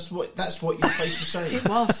witness. That's what your face was saying. It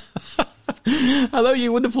was. Hello,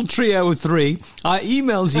 you wonderful trio of 3. I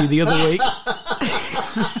emailed you the other week.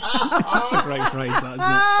 That's a great phrase, that,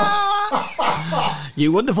 isn't it?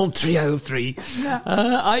 You wonderful trio of 3.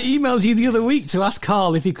 I emailed you the other week to ask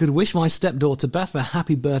Carl if he could wish my stepdaughter Beth a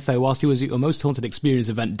happy birthday whilst he was at your Most Haunted Experience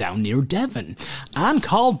event down near Devon. And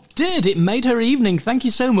Carl did. It made her evening. Thank you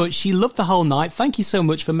so much. She loved the whole night. Thank you so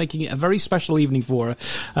much for making it a very special evening for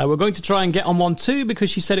her. We're going to try and get on one too because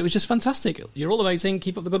she said it was just fantastic. You're all amazing.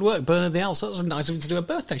 Keep up the good work. Bernard the Owl. So that was nice of you to do a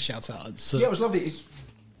birthday shout out. Yeah, it was lovely.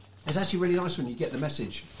 It's actually really nice when you get the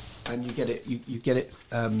message and you get it. You get it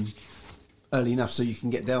early enough so you can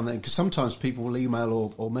get down there. Because sometimes people will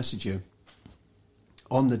email or message you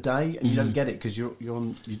on the day and you don't get it because you're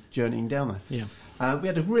journeying down there. Yeah. We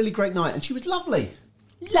had a really great night and she was lovely.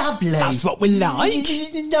 Lovely. That's what we like.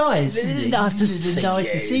 Nice to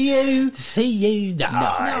see you. See you.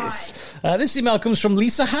 Nice. This email comes from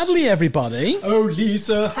Lisa Hadley, everybody. Oh,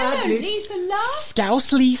 Lisa Hello, Hadley. Lisa Love.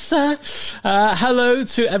 Scouse Lisa. Hello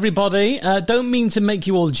to everybody. Don't mean to make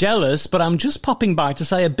you all jealous, but I'm just popping by to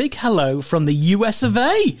say a big hello from the US of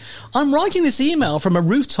A. I'm writing this email from a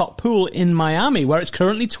rooftop pool in Miami where it's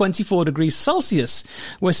currently 24 degrees Celsius.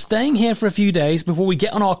 We're staying here for a few days before we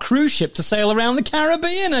get on our cruise ship to sail around the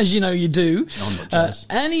Caribbean, as you know you do. No, I'm not jealous.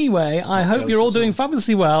 Anyway, I hope you're all doing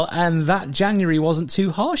fabulously well and that January wasn't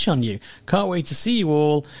too harsh on you. Can't wait to see you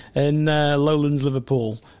all in Lowlands,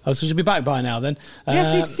 Liverpool. Oh, so she'll be back by now then.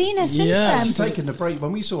 Yes, we've seen her since then. She's taken the braid.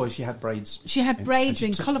 When we saw her, she had braids. She had braids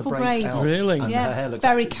and she took colourful the braids. out, Really? And Yeah, her hair looks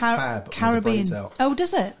very absolutely fab with the Caribbean. braids out. Oh,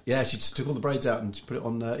 does it? Yeah, she just took all the braids out and put it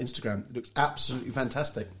on Instagram. It looks absolutely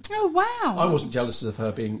fantastic. Oh, wow. I wasn't jealous of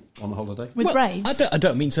her being on holiday. With braids? I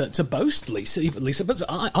don't mean to boast, Lisa, but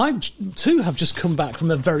I too have just come back from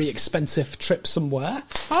a very expensive trip somewhere.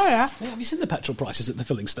 Oh, yeah. Yeah, have you seen the petrol prices at the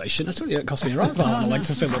filling station? I tell you, it cost me a right I like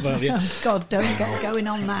to fill up earlier. Oh, God, don't get going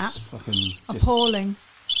on that. Fucking just, Appalling.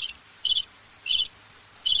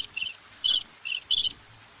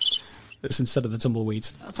 It's instead of the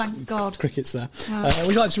tumbleweeds. Oh, thank God. Crickets there.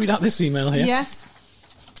 Would you like to read out this email here? Yes.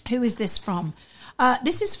 Who is this from?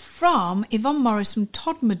 This is from Yvonne Morris from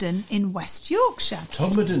Todmorden in West Yorkshire.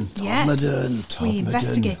 Todmorden. Yes. We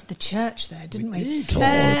investigated the church there, didn't we? did.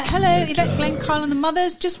 Hello, Yvette, Glenn, Kyle and the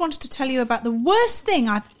mothers. Just wanted to tell you about the worst thing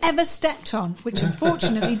I've ever stepped on, which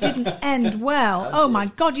unfortunately didn't end well. Oh my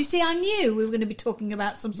God, you see, I knew we were going to be talking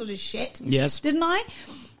about some sort of shit. Yes. Didn't I?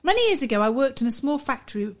 Many years ago, I worked in a small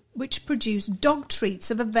factory which produced dog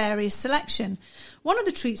treats of a various selection. One of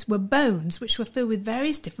the treats were bones, which were filled with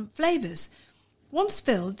various different flavours. Once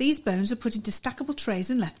filled, these bones were put into stackable trays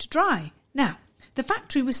and left to dry. Now, the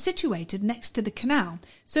factory was situated next to the canal,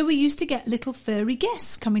 so we used to get little furry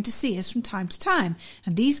guests coming to see us from time to time,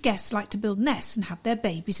 and these guests liked to build nests and have their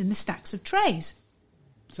babies in the stacks of trays.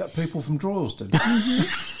 Is that people from Droylsden?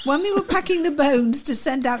 When we were packing the bones to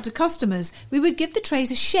send out to customers, we would give the trays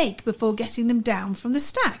a shake before getting them down from the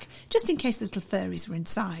stack, just in case the little furries were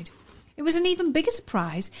inside. It was an even bigger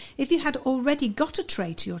surprise if you had already got a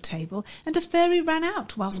tray to your table and a furry ran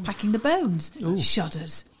out whilst packing the bones.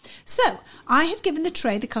 Shudders. So, I had given the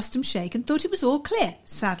tray the custom shake and thought it was all clear.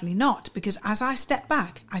 Sadly not, because as I stepped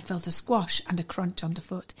back, I felt a squash and a crunch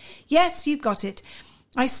underfoot. Yes, you got it.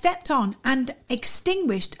 I stepped on and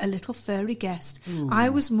extinguished a little furry guest. I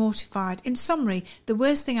was mortified. In summary, the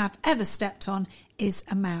worst thing I've ever stepped on is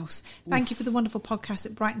a mouse. Thank you for the wonderful podcast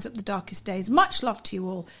that brightens up the darkest days. Much love to you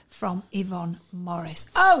all from Yvonne Morris.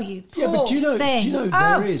 Oh, you poor Yeah, but do you know thing.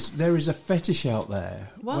 there is a fetish out there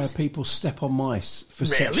What? where people step on mice for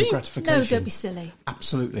sexual gratification. No, don't be silly.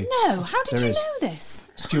 Absolutely. No, how did There you is. know this?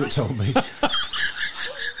 Stuart told me.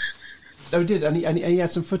 No, he did, and he had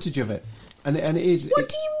some footage of it, and it is. What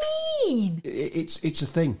do you mean? It's a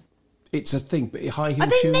thing. It's a thing, but high heel Are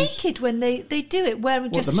they shoes. naked when they do it,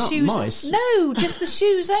 wearing just the shoes? mice? No, just the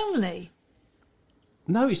shoes only.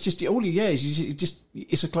 No, it's just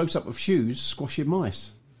it's a close up of shoes squashing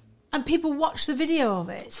mice And people watch the video of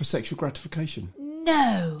it. for sexual gratification.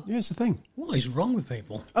 No. Yeah, it's a thing. What is wrong with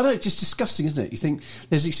people? I know, it's just disgusting, isn't it? You think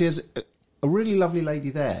there's a really lovely lady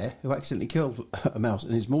there who accidentally killed a mouse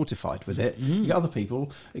and is mortified with it. You get other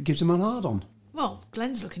people, it gives them a hard on. Well,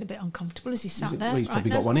 Glenn's looking a bit uncomfortable as he sat there. Well, he's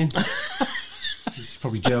probably right got now. one in. He's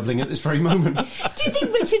probably gerbling at this very moment. Do you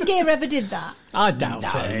think Richard Gere ever did that? I doubt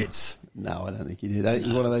it. No, I don't think he did.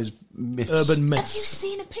 He's one of those myths. Urban Have you myths.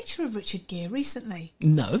 seen a picture of Richard Gere recently?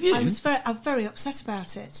 No, have you? I'm very upset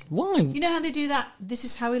about it. Why? You know how they do that? This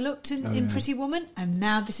is how he looked in Pretty Woman, and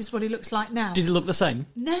now this is what he looks like now. Did it look the same?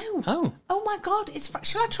 No. Oh. Oh my God!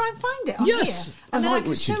 Shall I try and find it on Yes. here? And then I like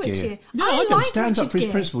can show Richard it to Gere. you. Yeah, I I like can He stands Richard up for his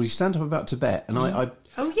Gere. principles. He stands up about Tibet, and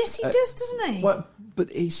Oh yes, he does, doesn't he? Well,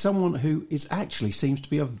 but he's someone who is actually seems to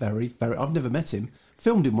be a very, very. I've never met him.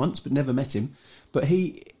 Filmed him once, but never met him. But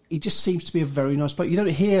he just seems to be a very nice bloke. You don't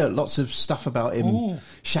hear lots of stuff about him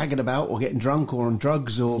shagging about or getting drunk or on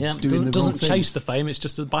drugs or Yeah, doing the doesn't wrong thing. chase the fame. It's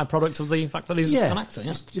just a byproduct of the fact that he's an actor.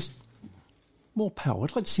 Yeah. just more power.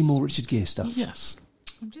 I'd like to see more Richard Gere stuff. Yes.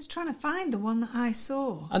 I'm just trying to find the one that I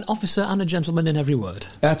saw. An officer and a gentleman in every word.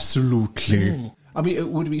 Absolutely. I mean, it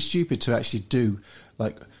would be stupid to actually do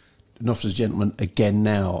like An Officer's Gentleman again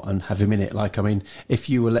now and have him in it. Like, I mean, if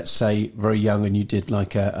you were, let's say, very young and you did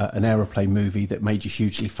like an aeroplane movie that made you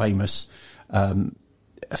hugely famous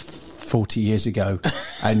 40 years ago,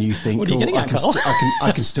 and you think, What are you getting at, Carl?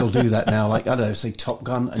 I can still do that now. Like, I don't know, say Top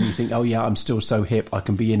Gun, and you think, oh yeah, I'm still so hip, I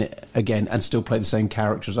can be in it again and still play the same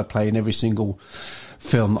characters I play in every single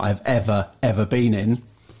film that I've ever been in,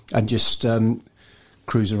 and just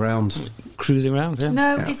cruise around. Cruising around, yeah.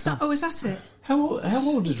 No, it's not. Oh, is that it? How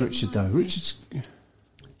old is Richard though? Richard's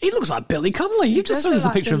He looks like Billy Connolly. You just does showed us a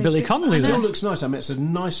look like picture of Billy Billy Connolly still there. looks nice. I mean, it's a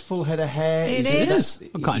nice full head of hair. It He's- is.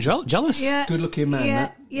 I'm kind of jealous. Yeah. Good looking man. Yeah,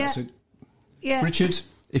 that. yeah. That's Yeah. Richard,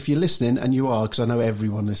 if you're listening, and you are, because I know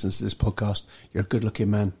everyone listens to this podcast, you're a good looking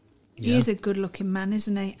man. He is a good-looking man,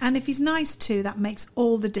 isn't he? And if he's nice too, that makes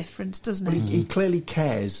all the difference, doesn't Well, it? he clearly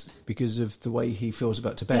cares because of the way he feels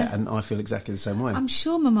about Tibet, Yeah. and I feel exactly the same way. I'm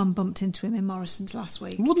sure my mum bumped into him in Morrison's last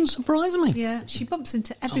week. Wouldn't surprise me. Yeah, she bumps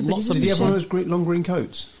into everybody. lots of Did he have doesn't one she? of those long green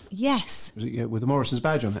coats? Yes. Was it, with the Morrison's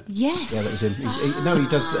badge on it? Yes. Yeah, that was him. He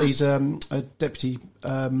does. He's a deputy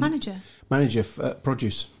Manager. for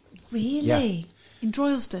produce Really? Yeah. In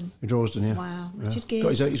Droylsden. in Droylsden. Yeah. Wow, Yeah. Richard Gere.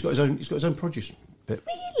 He's got his own produce bit.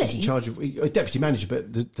 Really? He's in charge of a deputy manager,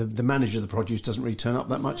 but the manager of the produce doesn't really turn up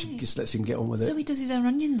that much. He just lets him get on with So it. he does his own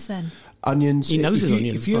onions then? Onions. He knows if his you-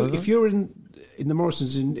 onions, If by the way. you're in the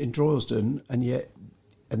Morrisons in Droylsden and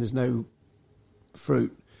there's no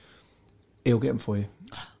fruit, he'll get them for you.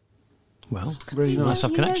 Well, Really You nice.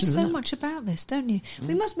 have know connections, so isn't it? much about this, don't you?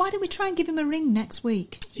 We must. Why don't we try and give him a ring next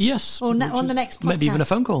week? yes. Or on the next podcast? Maybe even a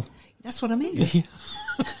phone call. That's what I mean.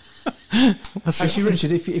 Actually,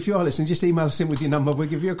 Richard, if you are listening, just email us in with your number. We'll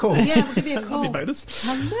give you a call. Yeah, we'll give you a call. That'd be bonus.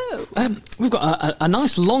 Hello. We've got a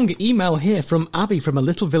nice long email here from Abby from a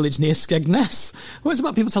little village near Skegness. Well, it's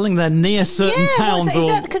about people telling their near certain towns Is or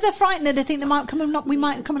that because they're frightened that they think they might come and knock? We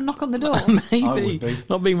might come and knock on the door. maybe I would be.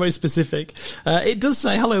 not being very specific. It does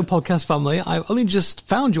say, hello podcast family, I've only just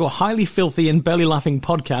found your highly filthy and belly laughing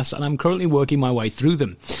podcast and I'm currently working my way through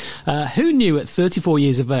them. Who knew at 34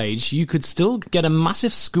 years of age you could still get a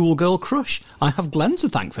massive schoolgirl crush? I have Glenn to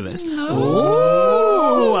thank for this.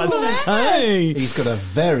 Oh, hey. He's got a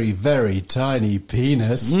very, very tiny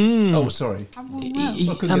penis. Oh, sorry. I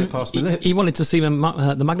couldn't get it past my lips. He wanted to see the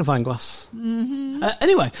magnifying glass.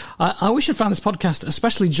 Anyway, I wish I'd found this podcast,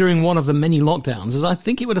 especially during one of the many lockdowns, as I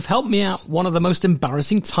think it would have helped me out one of the most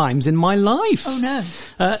embarrassing times in my life. Oh,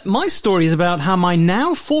 no. My story is about how my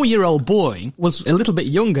now 4-year-old boy was a little bit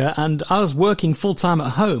younger and I was working full-time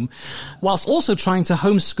at home, whilst also trying to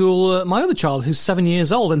homeschool my other child who's 7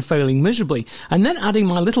 years old and failing miserably, and then adding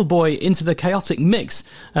my little boy into the chaotic mix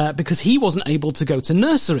because he wasn't able to go to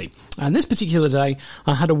nursery. And this particular day,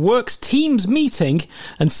 I had a works teams meeting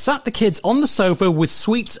and sat the kids on the sofa with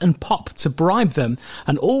sweets and pop to bribe them,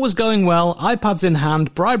 and all was going well, iPads in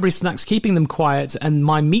hand, bribery snacks keeping them quiet, and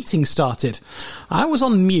my meeting started. I was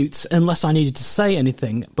on mute unless I needed to say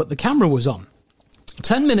anything, but the camera was on.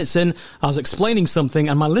 10 minutes in, I was explaining something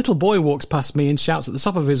and my little boy walks past me and shouts at the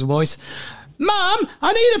top of his voice, "Mum,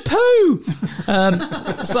 I need a poo!"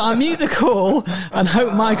 So I mute the call and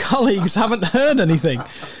hope my colleagues haven't heard anything.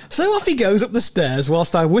 So off he goes up the stairs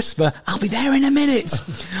whilst I whisper, "I'll be there in a minute."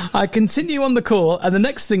 I continue on the call, and the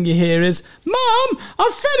next thing you hear is, "Mum,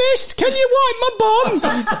 I've finished. Can you wipe my bum?"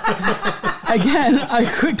 Again, I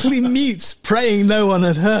quickly mute, praying no one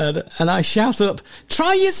had heard, and I shout up,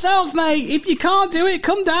 "Try yourself, mate. If you can't do it,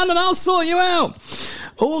 come down and I'll sort you out."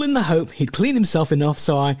 All in the hope he'd clean himself enough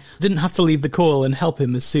so I didn't have to leave the call and help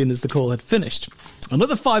him as soon as the call had finished.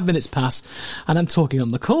 Another 5 minutes pass, and I'm talking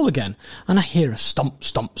on the call again, and I hear a stomp,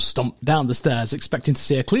 stomp, stomp down the stairs, expecting to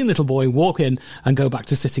see a clean little boy walk in and go back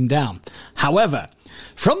to sitting down. However,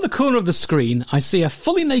 from the corner of the screen, I see a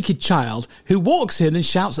fully naked child who walks in and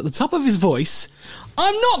shouts at the top of his voice,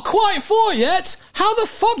 "I'm not quite 4 yet. How the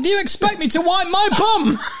fuck do you expect me to wipe my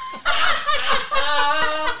bum?"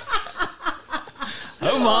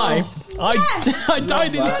 Oh my. I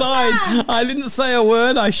died inside. I didn't say a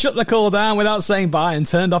word. I shut the call down without saying bye and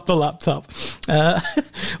turned off the laptop.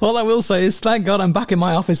 All I will say is thank God I'm back in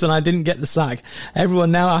my office and I didn't get the sack.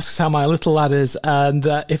 Everyone now asks how my little lad is, and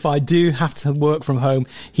if I do have to work from home,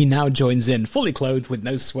 he now joins in, fully clothed with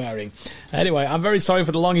no swearing. Anyway, I'm very sorry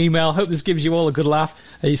for the long email. Hope this gives you all a good laugh.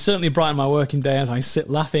 You certainly brighten my working day as I sit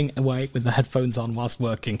laughing away with the headphones on whilst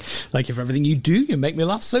working. Thank you for everything you do. You make me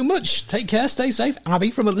laugh so much. Take care, stay safe.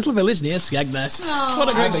 Abby from a little village near Skegness.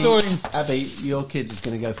 What a great story. Abby, your kid is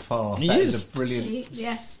going to go far. He That is. is a brilliant...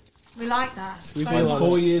 Yes. We like that. I'm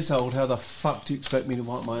 4 years old. How the fuck do you expect me to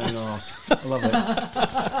wipe my own arse? I love it.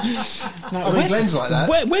 I mean, Glenn's like that.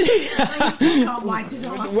 He can't wipe his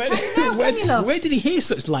arse. Where did he hear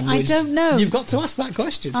such language? I don't know. You've got to ask that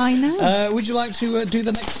question. I know. Would you like to do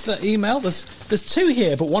the next email? There's two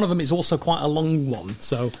here, but one of them is also quite a long one.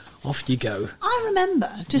 So off you go. I remember,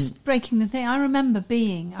 just breaking the thing, I remember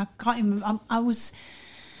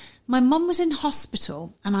my mum was in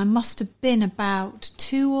hospital and I must have been about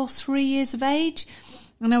 2 or 3 years of age.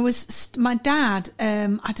 And my dad, I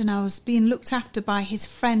was being looked after by his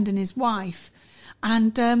friend and his wife.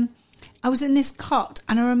 And I was in this cot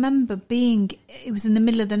and I remember it was in the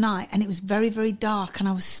middle of the night and it was very, very dark and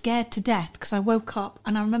I was scared to death because I woke up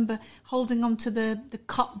and I remember holding onto the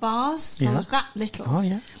cot bars. So I was that little. Oh,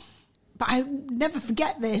 yeah. But I never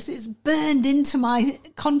forget this. It's burned into my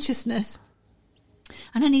consciousness.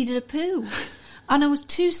 And I needed a poo. And I was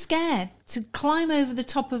too scared to climb over the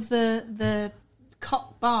top of the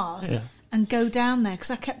cot bars and go down there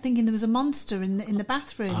because I kept thinking there was a monster in the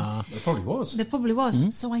bathroom. There probably was. There probably was.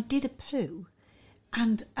 Mm-hmm. So I did a poo.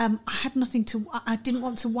 And I had nothing I didn't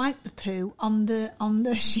want to wipe the poo on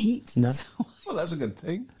the sheets. No. So well, that's a good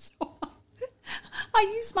thing. So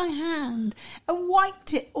I used my hand and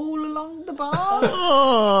wiped it all along the bars.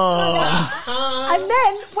 And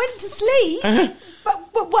then went to sleep.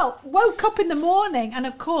 But woke up in the morning and,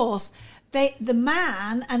 of course, the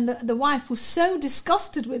man and the wife were so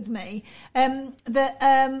disgusted with me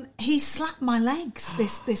that he slapped my legs,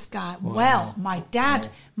 this guy. Wow. Well, my dad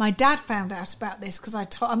found out about this because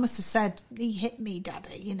I must have said, "He hit me,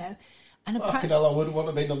 Daddy," you know. And fucking hell, I wouldn't want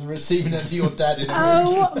to be on the receiving end of your dad in a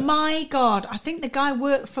Oh my God. I think the guy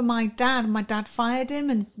worked for my dad and my dad fired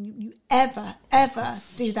him, and you ever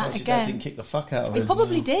do that again. Dad didn't kick the fuck out of him. He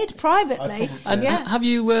probably did, privately. And have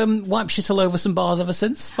you wiped shit all over some bars ever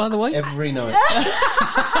since, by the way? Every night.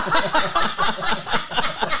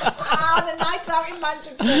 The night out in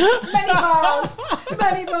Manchester. Many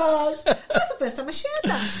bars. That's the first time I shared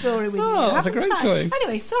that story with you. That's a great story.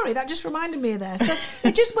 Anyway, sorry, that just reminded me of there. So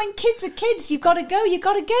it's just when kids are kids, you've got to go,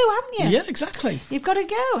 haven't you? Yeah, exactly. You've got to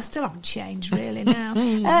go. I still haven't changed really now.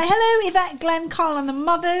 Hello, Yvette, Glenn, Carl and the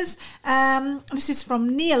mothers. This is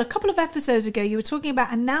from Neil. A couple of episodes ago, you were talking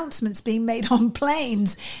about announcements being made on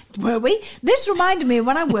planes. Were we? This reminded me of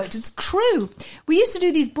when I worked as crew. We used to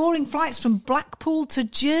do these boring flights from Blackpool to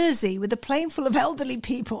Jersey with a plane full of elderly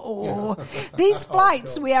people. These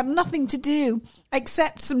flights, we had nothing to do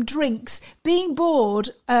except some drinks. Being bored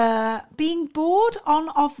on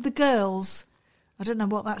of the girls. I don't know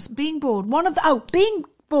what that's. Being bored. Being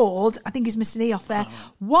bored, I think he's missed an E off there.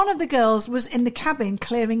 One of the girls was in the cabin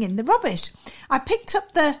clearing in the rubbish. I picked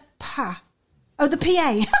up the PA. I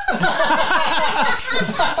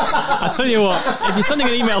tell you what, if you're sending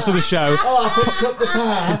an email to the show,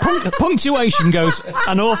 punctuation goes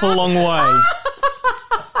an awful long way.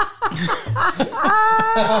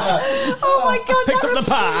 Oh my God! Picked up the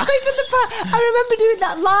PA. I remember doing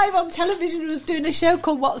that live on television. I was doing a show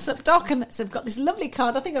called What's Up Doc, and so I've got this lovely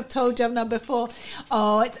card. I think I've told you now before.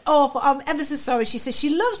 Oh, it's awful. I'm ever so sorry. She says she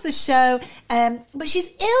loves the show, but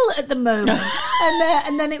she's ill at the moment.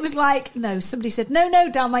 And then it was like, no. Somebody said, no,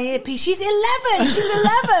 down my earpiece. She's 11.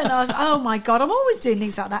 I was, oh my God. I'm always doing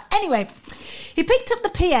things like that. Anyway. He picked up the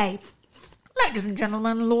PA. Ladies and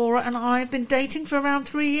gentlemen, Laura and I have been dating for around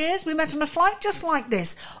 3 years. We met on a flight just like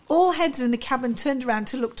this. All heads in the cabin turned around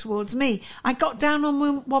to look towards me. I got down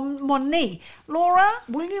on one knee. Laura,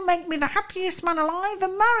 will you make me the happiest man alive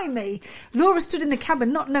and marry me? Laura stood in the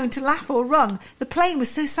cabin, not knowing to laugh or run. The plane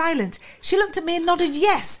was so silent. She looked at me and nodded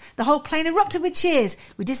yes. The whole plane erupted with cheers.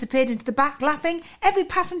 We disappeared into the back, laughing. Every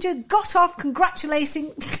passenger got off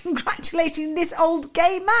congratulating this old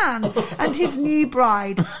gay man and his new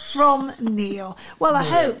bride from Neil. Well,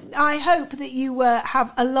 I hope that you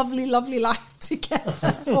have a lovely, lovely life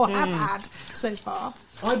together, or have had so far.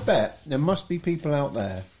 I bet there must be people out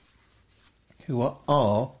there who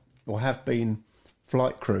are or have been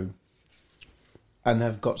flight crew and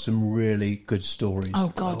have got some really good stories. Oh,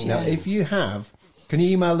 God, Now, yeah. if you have, can you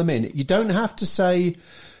email them in? You don't have to say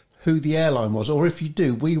who the airline was, or if you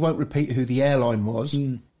do, we won't repeat who the airline was,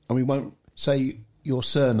 and we won't say your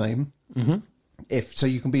surname. So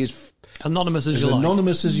you can be as anonymous as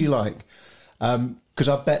you like. Because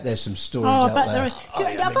I bet there's some stories I out bet there. there is.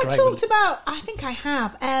 Have I talked about, I think I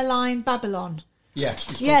have, Airline Babylon?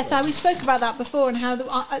 Yes. Yes, we spoke about that before, and how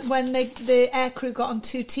when the aircrew got on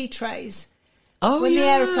 2 tea trays. When the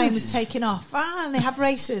aeroplane was taken off. And they have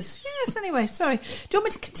races. Yes, anyway, sorry. Do you want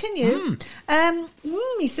me to continue?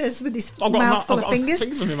 He says with his mouthful of fingers.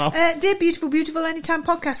 Fingers in your mouth. Dear beautiful, beautiful Anytime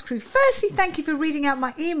Podcast crew, firstly, thank you for reading out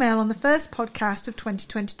my email on the first podcast of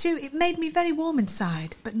 2022. It made me very warm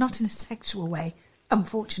inside, but not in a sexual way,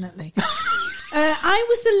 unfortunately. I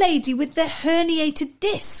was the lady with the herniated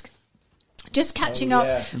disc. Just catching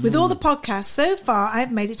up with all the podcasts so far,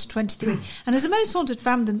 I've made it to 23. And as a most haunted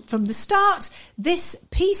fan from the start, this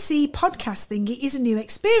PC podcast thingy is a new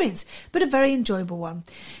experience, but a very enjoyable one.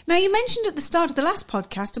 Now, you mentioned at the start of the last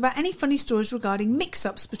podcast about any funny stories regarding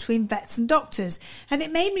mix-ups between vets and doctors, and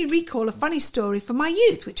it made me recall a funny story from my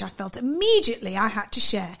youth, which I felt immediately I had to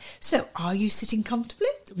share. So, are you sitting comfortably?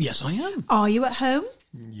 Yes, I am. Are you at home?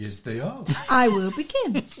 Yes, they are. I will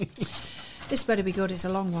begin. This better be good, it's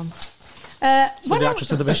a long one. The actress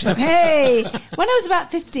to the bishop. Hey! When I was about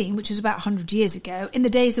 15, which was about 100 years ago, in the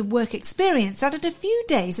days of work experience, I did a few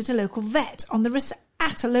days at a local vet on the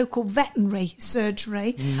at a local veterinary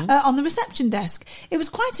surgery on the reception desk. It was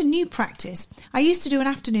quite a new practice. I used to do an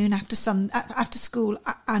afternoon after school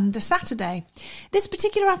and a Saturday. This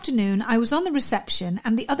particular afternoon, I was on the reception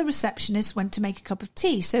and the other receptionist went to make a cup of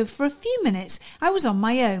tea. So for a few minutes, I was on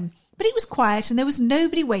my own. But it was quiet and there was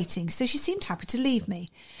nobody waiting, so she seemed happy to leave me.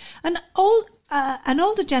 An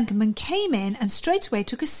older gentleman came in and straight away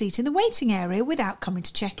took a seat in the waiting area without coming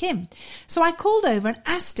to check in. So I called over and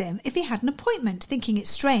asked him if he had an appointment, thinking it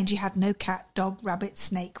strange he had no cat, dog, rabbit,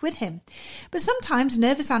 snake with him. But sometimes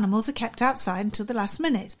nervous animals are kept outside until the last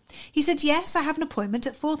minute. He said, yes, I have an appointment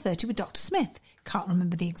at 4:30 with Dr. Smith. Can't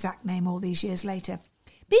remember the exact name all these years later.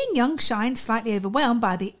 Being young, shy and slightly overwhelmed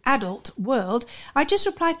by the adult world, I just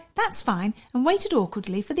replied, that's fine, and waited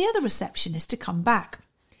awkwardly for the other receptionist to come back.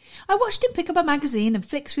 I watched him pick up a magazine and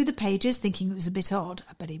flick through the pages, thinking it was a bit odd.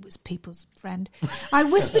 I bet he was people's friend. I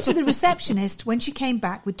whispered to the receptionist when she came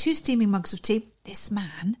back with 2 steaming mugs of tea, this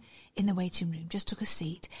man in the waiting room just took a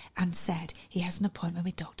seat and said he has an appointment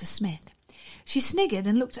with Dr. Smith. She sniggered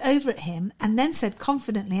and looked over at him and then said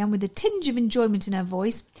confidently and with a tinge of enjoyment in her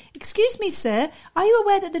voice, excuse me, sir, are you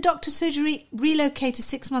aware that the doctor's surgery relocated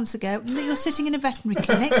 6 months ago and that you're sitting in a veterinary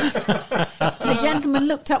clinic? The gentleman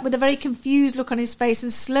looked up with a very confused look on his face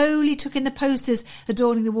and slowly took in the posters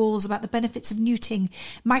adorning the walls about the benefits of neuting,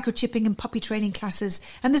 microchipping and puppy training classes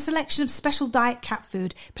and the selection of special diet cat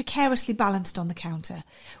food precariously balanced on the counter.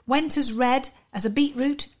 Went as red as a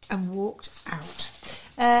beetroot and walked out.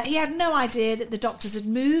 He had no idea that the doctors had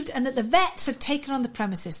moved and that the vets had taken on the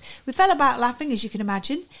premises. We fell about laughing, as you can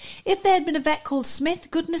imagine. If there had been a vet called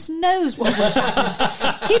Smith, goodness knows what would have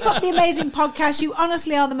happened. Keep up the amazing podcast. You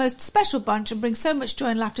honestly are the most special bunch and bring so much joy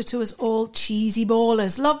and laughter to us all. Cheesy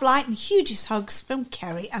ballers. Love, light and hugest hugs from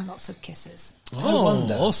Kerry and lots of kisses.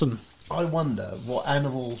 Awesome. I wonder what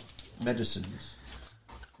animal medicines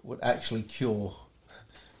would actually cure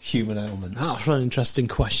human ailments. That's an interesting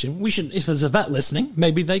question. We should, if there's a vet listening,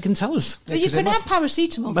 maybe they can tell us. But you can have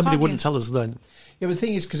paracetamol. Maybe they wouldn't tell us then. Yeah, but the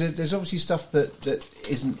thing is, because there's obviously stuff that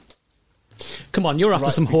isn't. Come on, you're after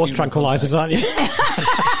some horse tranquilizers, aren't you?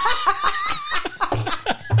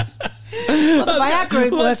 Well, the Viagra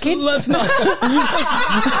ain't working. Let's not.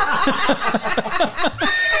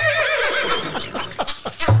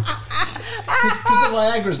 Because the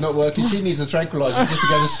Viagra's not working, she needs a tranquiliser just to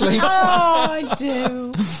go to sleep. Oh, I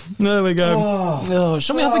do. There we go. Oh,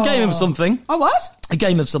 shall we have a game of something? Oh, what? A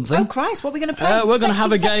game of something. Oh, Christ, what are we going to play? We're going to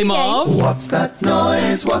have a Sexy game of... games? What's that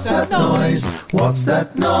noise? What's that noise? What's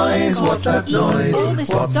that noise? What's that noise? All this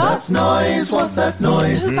What's stuff. that noise? What's that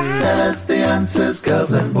noise? So bad. Tell us the answers,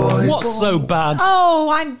 girls and boys. What's so bad?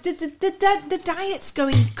 Oh, the diet's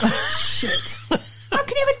going shit. How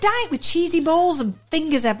can you have a diet with cheesy balls and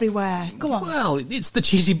fingers everywhere? Go on. Well, it's the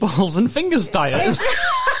cheesy balls and fingers diet.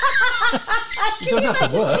 You don't have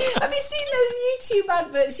to work. Have you seen those YouTube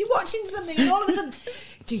adverts? You're watching something and all of a sudden,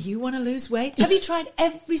 do you want to lose weight? Have you tried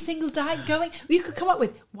every single diet going? You could come up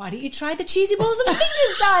with, why don't you try the cheesy balls and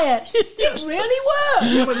fingers diet? It really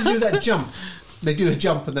works. You know when they do that jump? They do a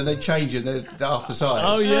jump and then they change it, they're half the size.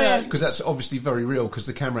 Oh, yeah. Because that's obviously very real, because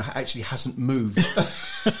the camera actually hasn't moved.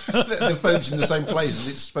 The phone's in the same place,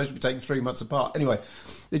 and it's supposed to be taken 3 months apart. Anyway,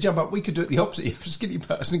 they jump up. We could do it the opposite. You have a skinny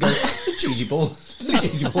person and go, the cheesy balls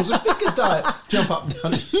and fingers diet. Jump up and down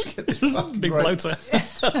and just get this fucking Big great. bloater.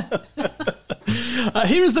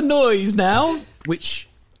 Here is the noise now, which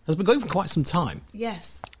has been going for quite some time.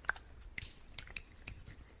 Yes.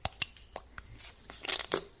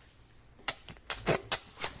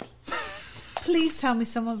 Please tell me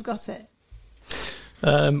someone's got it.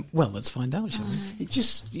 Well, let's find out, shall we?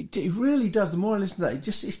 It really does. The more I listen to that,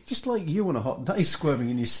 it's just like you on a hot day squirming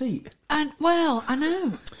in your seat. And, well, I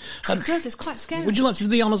know. It does, it's quite scary. Would you like to do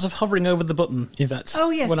the honours of hovering over the button, Yvette? Oh,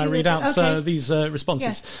 yes, When I do read it. out Okay. these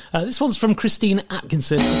responses. Yes. This one's from Christine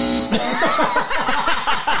Atkinson.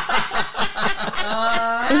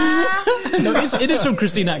 No, it is from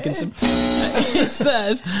Christine Atkinson. It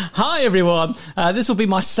says, hi everyone, this will be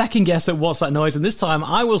my second guess at What's That Noise, and this time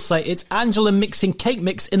I will say it's Angela mixing cake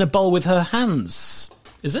mix in a bowl with her hands.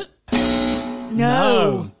 Is it?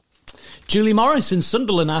 No. Julie Morris in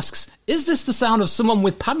Sunderland asks, is this the sound of someone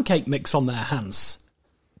with pancake mix on their hands?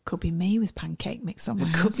 Could be me with pancake mix on my It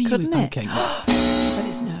hands, could be you couldn't with it? pancake mix. But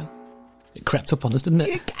it's no. It crept up on us, didn't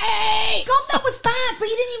it? Hey! God, that was bad, but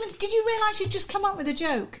you didn't even... Did you realise you'd just come up with a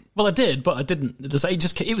joke? Well, I did, but I didn't.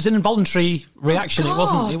 It was an involuntary reaction.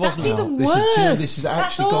 God, it wasn't. That's even This worse. this has That's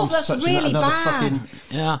actually all- gone to that's such really another bad. fucking...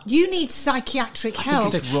 Yeah. You need psychiatric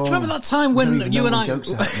help. Do you remember that time when you and I...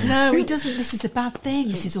 No, he doesn't. This is a bad thing.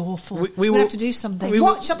 This is awful. We We have to do something.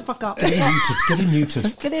 What? Shut the fuck up. Get him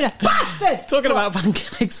neutered. Get in a bastard. Talking about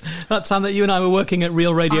pancakes, that time that you and I were working at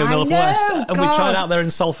Real Radio I Northwest, know, and we God. tried out there in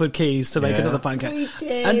Salford Keys to make Yeah. another pancake. We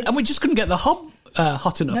did. And we just couldn't get the hob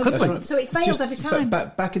hot enough, No, could we? right. So it failed every time.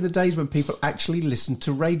 Back in the days when people actually listened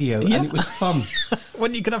to radio, Yeah. and it was fun.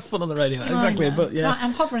 When you could have fun on the radio, exactly. I know. But yeah. Right,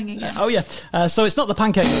 I'm hovering again. Oh yeah, so it's not the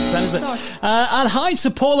pancake mix then, is it? Sorry. And hi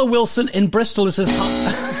to Paula Wilson in Bristol. It says,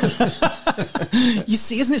 you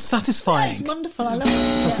see, isn't it satisfying? It's wonderful. I love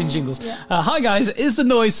it. Pressing jingles. Yeah. Hi guys, is the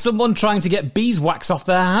noise someone trying to get beeswax off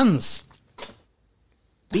their hands?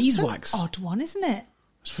 Beeswax. Odd one, isn't it?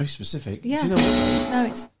 It's very specific. Yeah. Do you know what? No,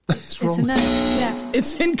 it's wrong. a no. Yeah.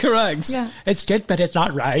 It's incorrect. Yeah. It's good, but it's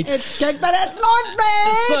not right. It's good, but it's not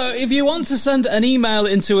red. So, if you want to send an email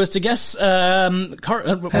into us to guess, what's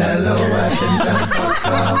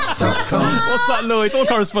that noise? Or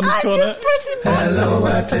correspondence I'm corner. just pressing buttons. Hello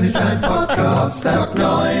at Anytime Podcast. That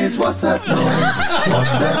noise. What's that noise?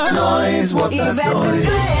 What's that noise? What's that noise?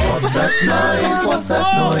 What's that noise? What's that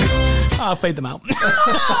noise? I'll fade them out.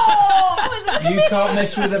 You can't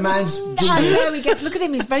mess with a man's I jingles. know he gets. Look at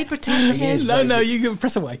him. He's very protective. No, you can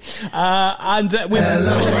press away. And with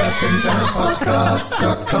Hello at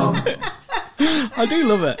AnytimePodcast.com. I do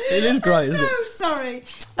love it. It is great, isn't it? No, sorry.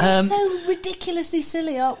 We're so ridiculously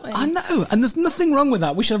silly, aren't we? I know, and there's nothing wrong with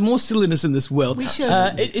that. We should have more silliness in this world. We should.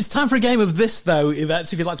 It's time for a game of this, though,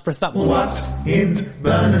 Yvette, if you'd like to press that one. What's in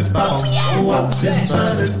Bernard's butt? What's in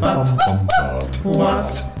Bernard's butt?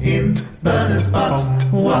 What's in Bernard's butt?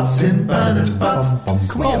 What's in Bernard's butt?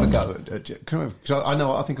 Can we have a go? Because I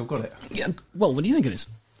know, I think I've got it. Yeah, well, what do you think it is?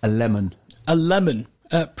 A lemon. A lemon.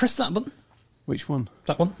 Press that button. Which one?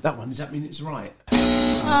 That one. That one. Does that mean it's right?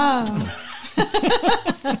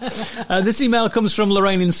 This email comes from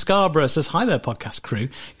Lorraine in Scarborough. Says, hi there, podcast crew.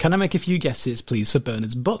 Can I make a few guesses, please, for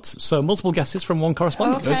Bernard's butt? So multiple guesses from one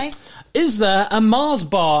correspondent. Okay. Is there a Mars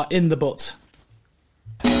bar in the butt?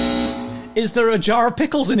 Is there a jar of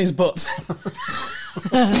pickles in his butt?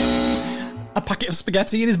 A packet of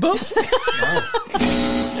spaghetti in his butt?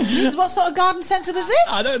 Jesus, what sort of garden centre was this?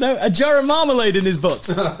 I don't know. A jar of marmalade in his butt.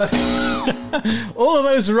 All of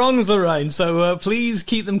those wrongs, Lorraine. So please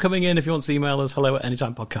keep them coming in if you want to email us. Hello at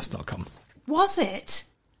anytimepodcast.com. Was it?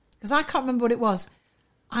 Because I can't remember what it was.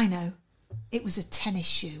 I know. It was a tennis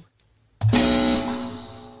shoe.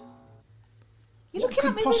 You're What looking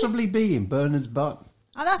at could me possibly be in Bernard's butt?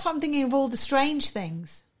 Oh, that's what I'm thinking of, all the strange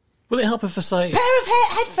things. Will it help if I say... Pair of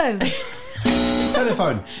headphones.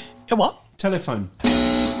 Telephone. What? Telephone.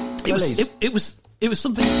 It was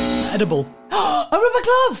something edible. A rubber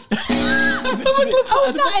glove. Oh,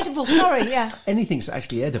 it's not edible. Sorry, yeah. Anything's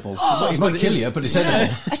actually edible. It might kill you, but it's edible.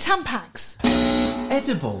 A Tampax.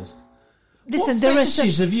 Edible. Listen, What there are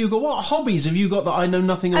fetishes have you got? What hobbies have you got that I know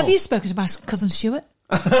nothing of? Have you spoken to my cousin Stuart?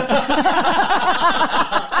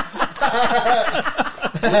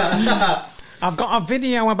 I've got a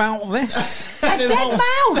video about this. A dead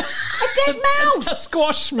mouse. A dead mouse. A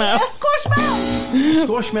squash mouse. A squash mouse.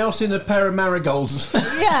 Squash mouse in a pair of marigolds.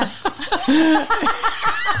 Yeah.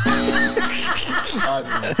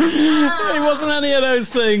 It wasn't any of those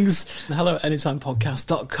things. Hello at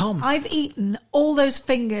anytimepodcast.com. I've eaten all those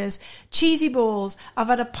fingers, cheesy balls. I've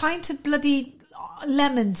had a pint of bloody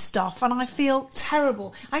lemon stuff, and I feel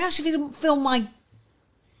terrible. I actually feel my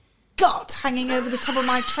gut hanging over the top of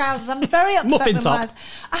my trousers. I'm very upset. Muffin with top.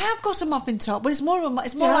 I have got a muffin top, but it's more like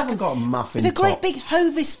haven't got a muffin It's a great top. big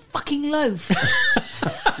Hovis fucking loaf.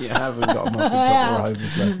 You haven't got a muffin top or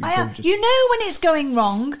Hovis loaf. I have. You know when it's going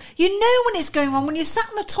wrong. You know when it's going wrong when you're sat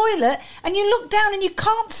in the toilet and you look down and you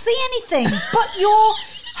can't see anything but your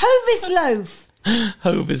Hovis loaf.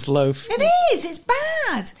 Hovis loaf. It is. It's bad.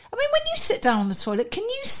 I mean, when you sit down on the toilet, can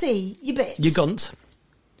you see your bits? Your gunt.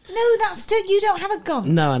 No, that's still. You don't have a gunt.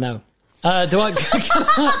 No, I know. Do I?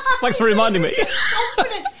 Thanks for reminding me.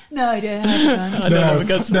 No, I don't have a gunt. I don't have a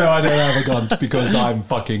gunt. No, I don't have a gunt because I'm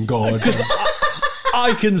fucking God.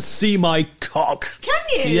 I can see my cock. Can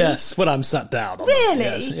you? Yes, when I'm sat down. Really?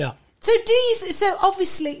 Yes, yeah. So do you? So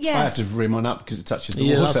obviously, yes. I have to rim on up because it touches the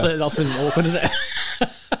Yeah, water. that's awkward, isn't it?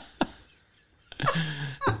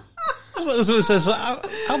 So says,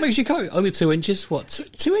 how big's your cock? Only 2 inches. What?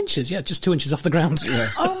 2 inches? Yeah, just 2 inches off the ground. Yeah.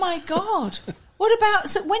 Oh my God. What about,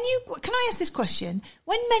 so when you, can I ask this question?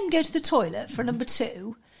 When men go to the toilet for number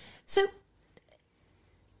 2, so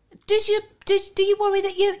do you worry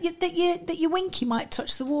that your winky might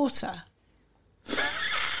touch the water?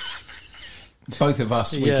 Both of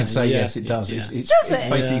us, we can say yes, it does. Yeah. It's Does it?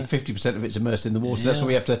 basically 50% of it's immersed in the water. That's why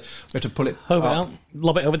we have to pull it Hove it up. out,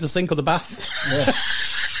 lob it over the sink or the bath. Yeah.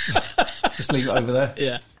 Just leave it over there.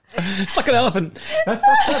 Yeah. It's like an elephant. That's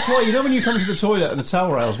why, you know, when you come to the toilet and the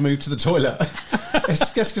towel rails move to the toilet,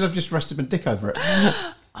 it's just because I've just rested my dick over it.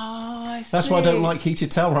 Oh, I see. That's why I don't like heated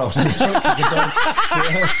towel rails. In the toilet, 'cause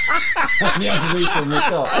the underneath them, they've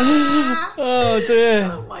got. Oh dear.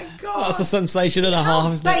 Oh my God. That's a sensation and a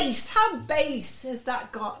half, isn't it? Base. How base has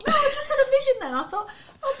that got? No, I just had a vision then. I thought,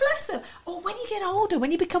 oh, bless her. Oh, when you get older,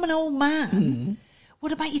 when you become an old man,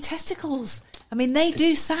 what about your testicles? I mean, they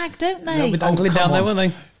do sag, don't they? They'll be dangling down there, won't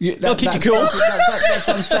they? They'll keep you cool. That's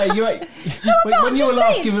unfair. When you were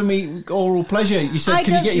last giving me oral pleasure, you said, I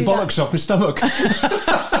 "Can you don't get your do bollocks off my stomach?"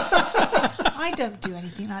 I don't do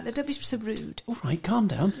anything like that. Don't be so rude. All right, calm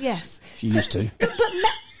down. Yes. She used to.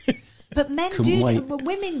 But men Couldn't do. wait. But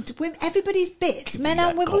women, everybody's bits. Men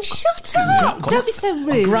and women. cock. Shut up! Don't be so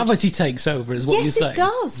rude. Gravity takes over, is what you're Yes, saying. it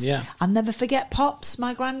does. Yeah. I'll never forget Pops,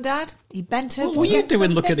 my granddad. He bent over. What were to you get doing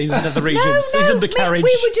something. looking at his nether regions? No, His no, undercarriage?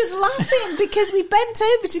 We were just laughing because we bent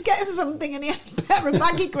over to get something, and he had a pair of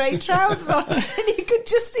baggy grey trousers on, and you could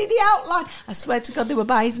just see the outline. I swear to God, they were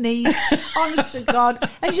by his knees. Honest to God,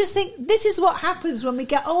 and you just think this is what happens when we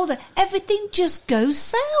get older. Everything just goes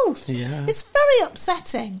south. Yeah. It's very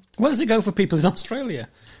upsetting. Where does it go for people in Australia?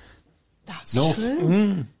 That's North.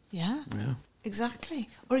 true. Yeah, exactly.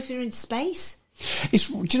 Or if you're in space.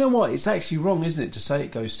 Do you know what? It's actually wrong, isn't it, to say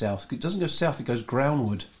it goes south? It doesn't go south; it goes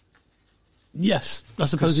groundward. Yes, I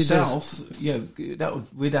suppose it South, does.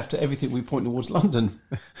 we'd have to everything we point towards London.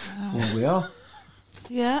 There we are.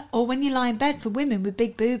 Yeah, or when you lie in bed for women with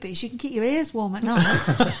big boobies, you can keep your ears warm at night.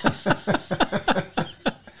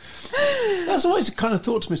 That's always kind of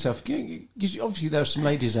thought to myself. Obviously, there are some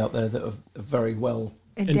ladies out there that are very well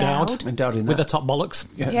Endowed in that. with the top bollocks.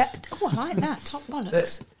 Yeah. Oh, I like that. Top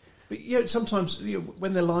bollocks. But, sometimes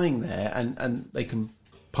when they're lying there and they can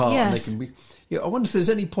part and they Yes. can be. I wonder if there's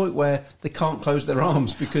any point where they can't close their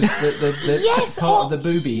arms because the Yes, part or- of the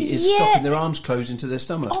boobie is yeah. stopping their arms closed into their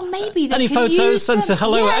stomach. Or maybe they Any can photos, use send to them-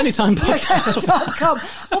 hello at anytimepodcast.com.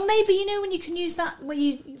 Or maybe, when you can use that where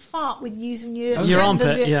you fart with using your Your hand armpit,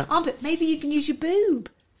 under- yeah. armpit. Maybe you can use your boob.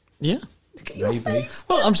 Yeah. Look at your Maybe. face.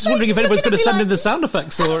 Well, I'm just Your wondering if face is anyone's going to looking send at me in the sound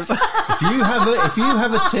effects or. If you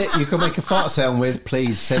have a tit you can make a fart sound with,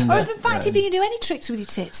 please send Or it. if in fact, if you can do any tricks with your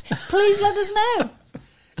tits, please let us know.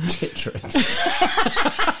 tit tricks.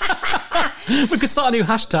 We could start a new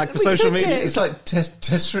hashtag for We social could media. do. It's like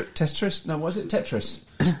Tetris. No, what is it? Tetris.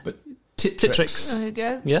 But tit Tit tricks. tricks. There you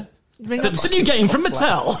go. Yeah. Ring The new game from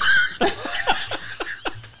Mattel.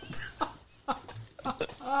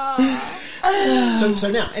 So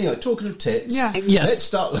now, anyway, talking of tits, Yeah. Yes. let's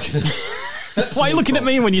start looking at... Why are you looking at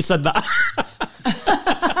me when you said that?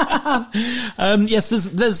 Yes,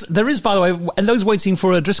 there is, by the way, and those waiting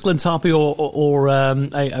for a Driscoll and Tarpey or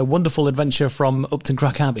a wonderful adventure from Upton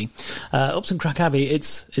Crack Abbey. Upton Crack Abbey,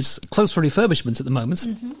 it's closed for refurbishment at the moment,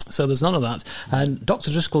 so there's none of that. And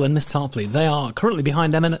Dr. Driscoll and Miss Tarpley, they are currently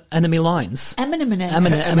behind enemy lines. Enemy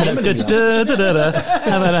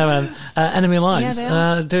lines,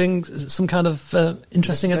 Yeah, doing some kind of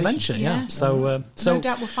interesting adventure. Yeah. So no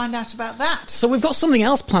doubt we'll find out about that. So we've got something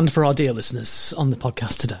else planned for our dear listeners on the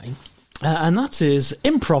podcast today, and that is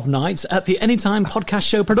improv nights at the Anytime Podcast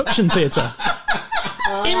Show Production Theatre.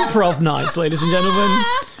 Improv nights, ladies and gentlemen,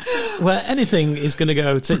 where anything is going to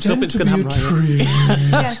go tits up, it's going to happen right here.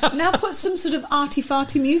 Yes. Now put some sort of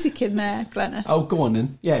arty-farty music in there, Glenna. Oh, go on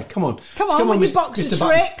then. Yeah, come on. Come on with your box of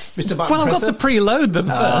tricks. Mr. Button Well, I've got to preload them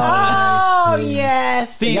first. Oh,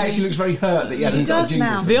 yes. He actually looks very hurt that he hasn't got a does jingle.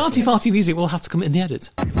 now. The arty-farty music will have to come in the edit.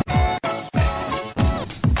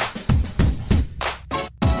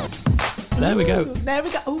 There we go. There we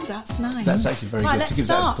go. Oh, that's nice. That's actually very right, good let's to give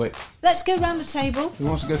that start. as quick. Let's go round the table. Who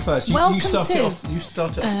wants to go first? Welcome you start to- it off. You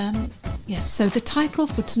start it off. Yes, so the title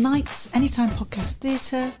for tonight's Anytime Podcast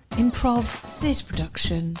Theatre improv theatre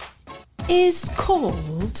production is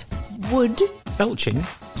called Wood. Felching.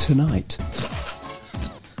 Tonight.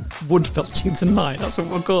 Wood felching tonight. That's what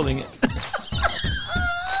we're calling it.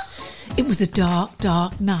 It was a dark,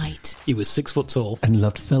 dark night. He was 6 foot tall. And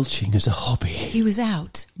loved felching as a hobby. He was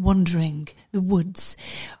out wandering the woods,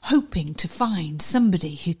 hoping to find somebody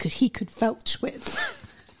he could felch with.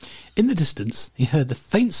 In the distance, he heard the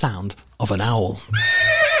faint sound of an owl.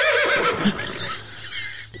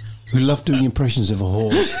 Who loved doing impressions of a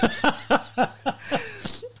horse.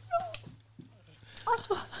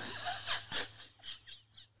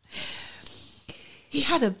 He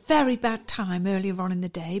had a very bad time earlier on in the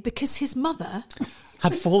day because his mother...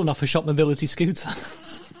 Had fallen off a shop mobility scooter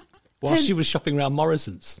while she was shopping around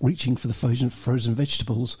Morrison's. Reaching for the frozen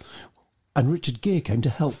vegetables. And Richard Gere came to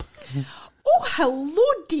help. Oh,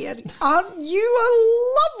 hello, dear. Aren't you a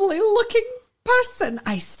lovely looking person?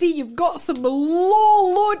 I see you've got some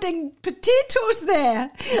low-loading potatoes there.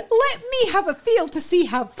 Let me have a feel to see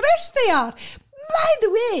how fresh they are. By the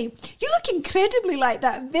way, you look incredibly like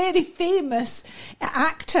that very famous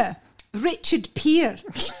actor, Richard Gere.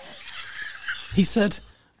 He said,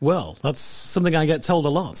 well, that's something I get told a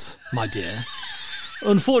lot, my dear.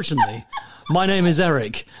 Unfortunately, my name is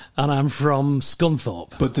Eric, and I'm from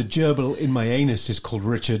Scunthorpe. But the gerbil in my anus is called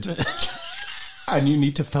Richard. And you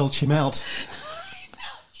need to felch him out.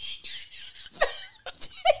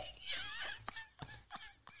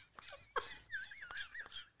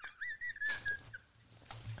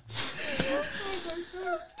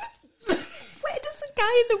 Where does the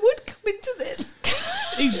guy in the wood come into this?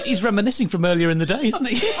 He's reminiscing from earlier in the day, isn't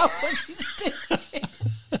he?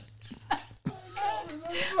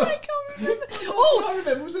 I can't remember. Oh, I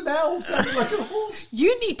remember it was an owl sounding like a horse.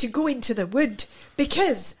 You need to go into the wood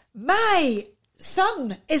because my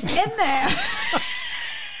son is in there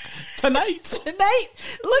Tonight.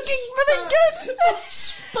 looking pretty good.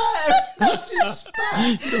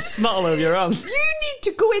 Just snot all over your hands. You need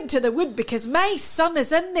to go into the wood because my son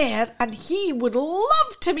is in there and he would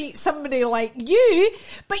love to meet somebody like you,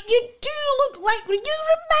 but you do look like, you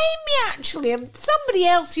remind me actually of somebody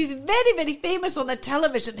else who's very, very famous on the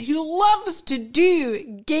television who loves to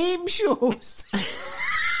do game shows.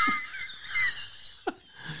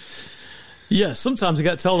 Yeah, sometimes I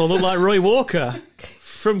get told I look like Roy Walker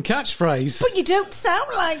from Catchphrase. But you don't sound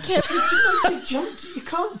like him. You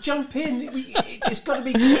can't jump in. It's got to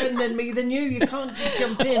be Glenn, then me, then you. You can't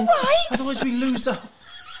jump in. Right. Otherwise we lose the...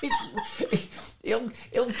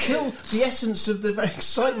 It'll kill the essence of the very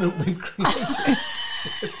excitement we've created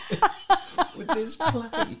with this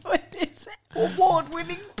play. With this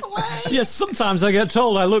award-winning play. Yes, sometimes I get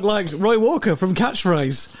told I look like Roy Walker from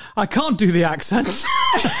Catchphrase. I can't do the accent.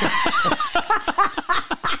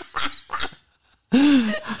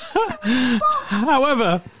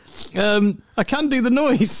 However, I can do the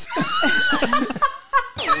noise.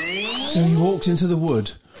 So he walked into the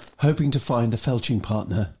wood, hoping to find a felching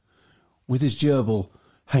partner, with his gerbil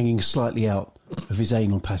hanging slightly out of his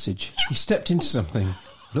anal passage. He stepped into something,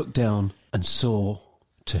 looked down, and saw,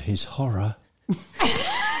 to his horror... What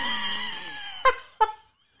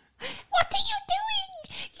are you doing?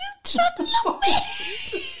 You trotted on me.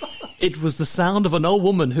 It was the sound of an old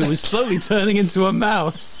woman who was slowly turning into a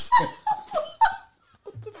mouse.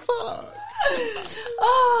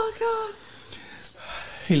 Oh, God.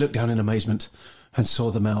 He looked down in amazement and saw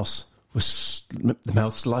the mouse's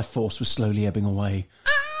life force was slowly ebbing away.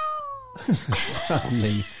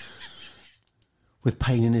 Suddenly, with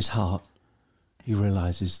pain in his heart, he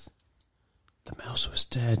realises the mouse was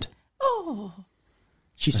dead. Oh,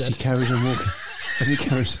 She As said. he carries on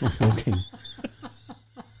walking,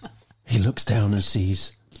 he looks down and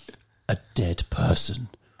sees a dead person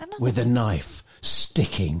with a knife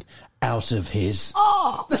sticking out of his...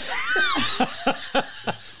 oh!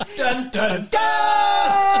 Dun, dun,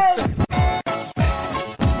 dun!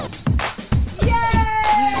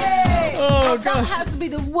 Yay! Oh, That gosh. has to be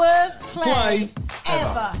the worst play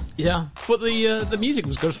ever. Yeah, but the music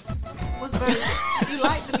was good. Was very. You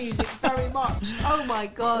like the music very much. Oh my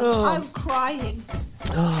god, I'm crying.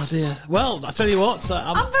 Oh, dear. Well, I tell you what.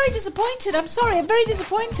 I'm very disappointed. I'm sorry, I'm very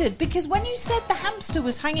disappointed because when you said the hamster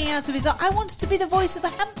was hanging out of his eye, I wanted to be the voice of the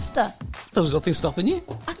hamster. there was nothing stopping you.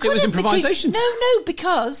 I It was couldn't improvisation.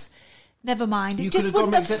 Because never mind. It You just could have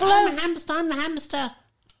wouldn't gone have and said, flown. I'm the hamster.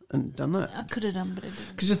 And done that. I could have done, but I didn't.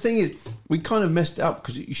 Because the thing is, we kind of messed it up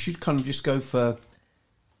because you should kind of just go for...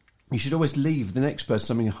 You should always leave the next person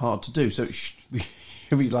something hard to do. So it should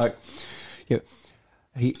be like... You know,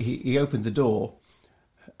 he opened the door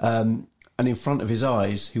and in front of his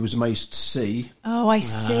eyes, he was amazed to see... Oh, I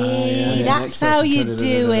see. yeah, That's next how person you could-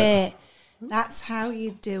 do it. That's how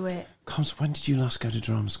you do it. Comes, when did you last go to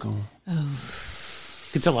drama school? You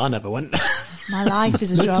can tell I never went. My life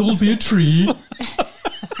is a drama. all be a tree.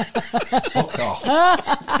 Fuck off.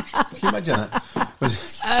 Can you imagine that?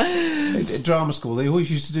 At drama school, they always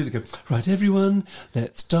used to do, they go, right, everyone,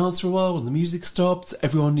 let's dance for a while. When the music stops,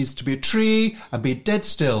 everyone needs to be a tree and be dead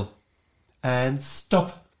still. And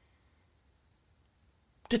stop.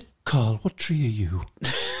 Carl, what tree are you?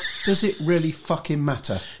 Does it really fucking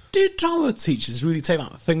matter? Do drama teachers really take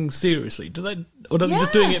that thing seriously? Do they, or are they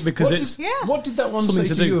just Yeah. doing it because What it's... did, what did that one something say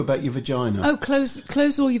to to do. you about your vagina? Oh, close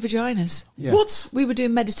all your vaginas. Yeah. What? We were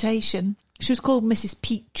doing meditation. She was called Mrs.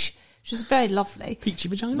 Peach. She was very lovely. Peachy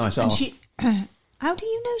vagina? Nice And arse. she... How do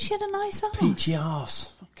you know she had a nice arse? Peachy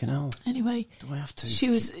arse. Fucking hell. Anyway, Do I have to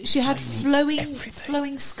she had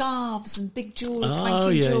flowing scarves and big jewellery, Oh,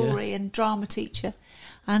 clanking yeah, jewellery, and drama teacher.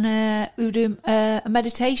 And we were doing a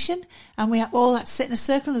meditation, and we all had to sit in a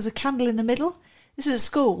circle. And there was a candle in the middle. This is at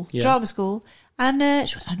school, Yeah. drama school. And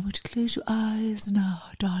she went, I want you to close your eyes now,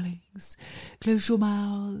 darlings. Close your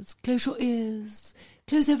mouths, close your ears,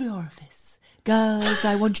 close every orifice. Girls,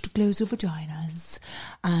 I want you to close your vaginas.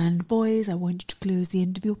 And boys, I want you to close the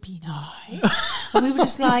end of your peni. And we were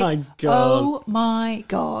just like, My God. oh my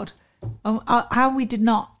God. How we did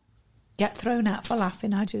not get thrown out for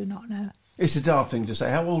laughing, I do not know. It's a daft thing to say.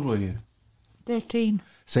 How old were you? 13.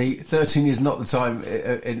 See, 13 is not the time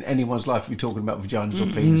in anyone's life to be talking about vaginas or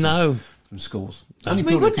penises. No. From schools. Only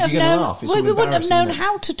We purely wouldn't because have you're going to known. laugh. It's We all wouldn't have embarrassing, known isn't it?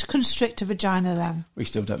 how to constrict a vagina then. We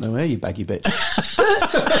still don't know where, you baggy bitch.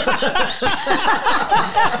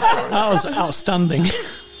 That was outstanding.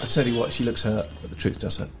 I tell you what, she looks hurt, but the truth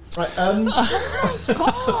does hurt. Right,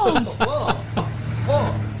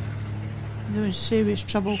 They're in serious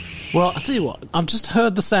trouble. Well, I'll tell you what. I've just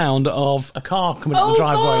heard the sound of a car coming up the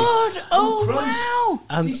driveway. God! Oh,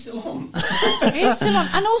 wow! is he still on? It's still on.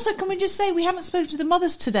 And also, can we just say we haven't spoken to the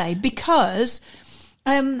mothers today because,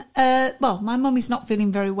 well, my mummy's not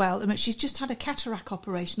feeling very well. I mean, she's just had a cataract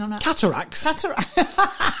operation on her. Cataracts. Cataracts.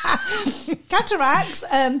 Cataracts.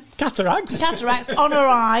 On her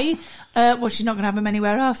eye. Well, she's not going to have them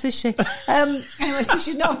anywhere else, is she? Anyway, so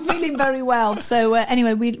she's not feeling very well. So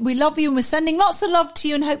anyway, we love you and we're sending lots of love to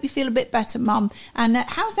you and hope you feel a bit better, Mum. And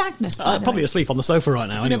how's Agnes? by the way? Probably asleep on the sofa right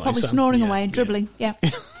now. They're Anyway, probably so, snoring yeah, away and yeah. dribbling. Yeah.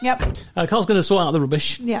 Yep. Carl's going to sort out the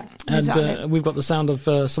rubbish. Yeah, And exactly. we've got the sound of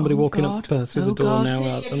somebody walking God. up through the Oh, door God.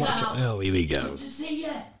 now. See you, Carl. Oh, here we go. Good to see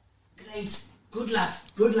you. Great. Good lad.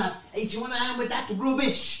 Good lad. Hey, do you want a hand with that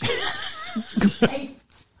rubbish? Hey.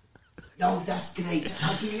 No, that's great.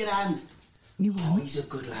 I'll give you a hand. You Oh, won't. he's a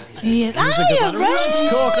good lad, isn't he? He is. Hiya, Reg!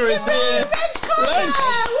 Corker is here. Reg Corker!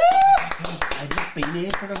 Woo! I've not been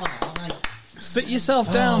here for a while, have I? Sit yourself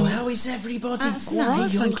Oh, down. how is everybody? That's Oh,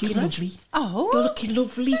 nice. You're Thank you, looking Reg. lovely. Oh, You're looking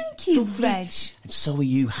lovely. thank you, lovely. Reg. And so are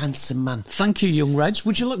you, handsome man. Thank you, young Reg.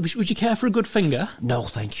 Would you care for a good finger? No,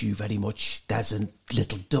 thank you very much. There's a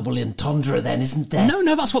little double entendre then, isn't there?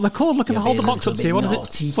 No, that's what they're called. Look, if I You're hold the being a box up little to you, what bit does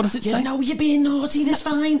naughty. it? What does it Yeah, say? no, you're being naughty. That's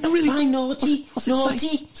fine. No, really. Fine, naughty. What's it say? naughty.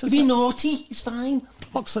 What's it You're being say? naughty. It's fine.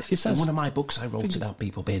 Box. It In says. one of my books, I wrote about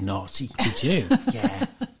people being naughty. Did you? Yeah.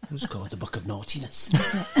 It was called The Book of Naughtiness. Yeah,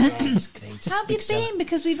 it's great. How have you Big seller. been?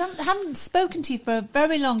 Because we haven't spoken to you for a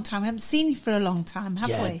very long time. We haven't seen you for a long time, have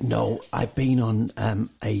Yeah, we? no, I've been on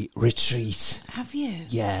a retreat. Have you?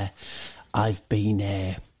 Yeah, I've been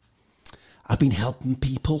I've been helping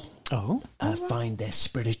people find their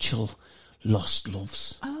spiritual lost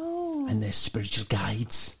loves and their spiritual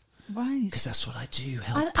guides. Right. Because that's what I do,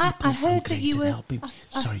 help people. I heard I'm that great you at were... helping.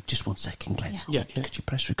 Sorry, just 1 second, Glenn. Yeah. Could you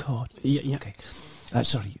press record? Yeah. Okay.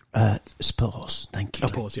 Sorry, pause. Thank you.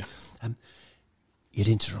 Pause, yeah. You'd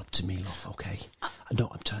interrupted me, love, okay? No,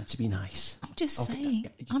 I'm trying to be nice. I'm just saying.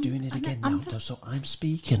 You're doing it again now, so I'm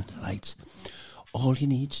speaking, right? All you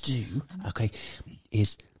need to do, okay,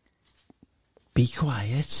 is be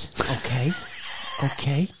quiet, okay?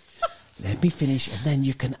 Okay? Let me finish, and then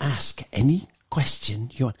you can ask any question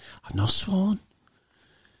you want. I've not sworn.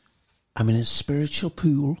 I'm in a spiritual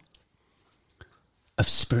pool of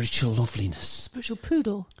spiritual loveliness. Spiritual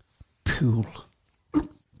poodle. Pool.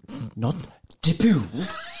 Not the pool.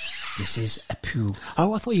 This is a pool.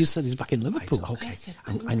 Oh, I thought you said he's back in Liverpool. Right, okay.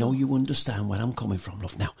 I know you understand where I'm coming from,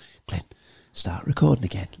 love. Now, Glenn, start recording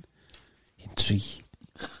again. In 3,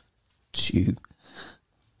 2,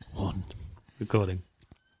 1. Recording.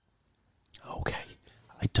 Okay.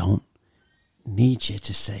 I don't need you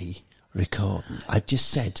to say recording. I've just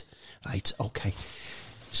said, right, okay.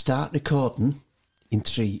 Start recording in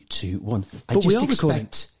 3, 2, 1. I But we just are recording.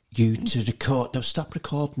 expect you to record. No, stop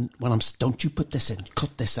recording when I'm... Don't you put this in.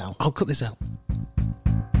 Cut this out. I'll cut this out.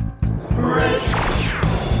 Reg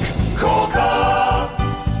Corker,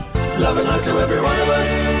 loving life to every one of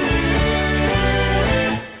us.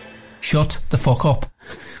 Shut the fuck up.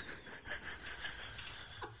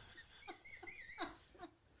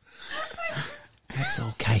 It's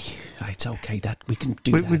okay. Right, okay. That we can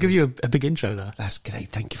do that. We'll give you a big intro there. That's great.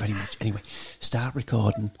 Thank you very much. Anyway, start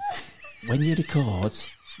recording. When you record,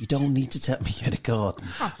 you don't need to tell me you're recording.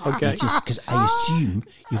 Okay. Just because I assume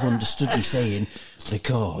you've understood me saying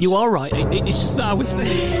record. You are right. It's just that I was...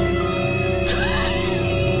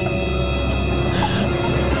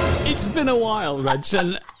 It's been a while, Reg,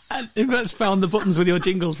 and Yvette's found the buttons with your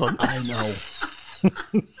jingles on. I know.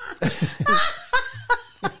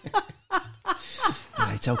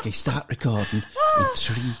 Right, okay, start recording in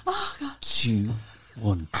 3, 2,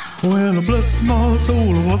 1. Well, bless my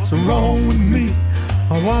soul, what's wrong with me?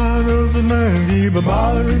 Why does a man keep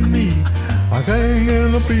bothering me? I can't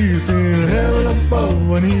get a peace in heaven above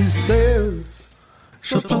when he says,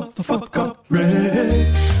 shut the fuck up,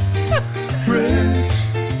 Reg. Reg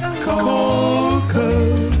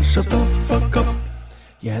Corker, shut the fuck up.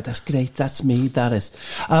 Yeah, that's great. That's me, that is.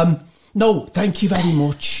 No, thank you very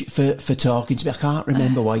much for talking to me. I can't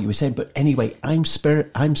remember what you were saying, but anyway, I'm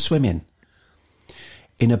swimming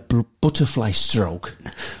in a butterfly stroke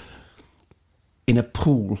in a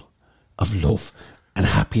pool of love and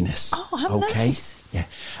happiness. Oh, how nice. Yeah,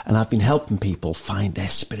 and I've been helping people find their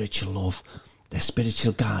spiritual love, their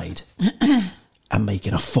spiritual guide, and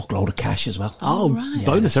making a fuckload of cash as well. Oh, right.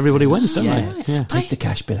 bonus. Everybody wins, don't they? Yeah. Take the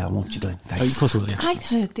cash bit out, won't you, Glenn? Oh, of Thanks. course I will, yeah. I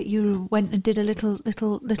heard that you went and did a little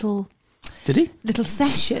Did he?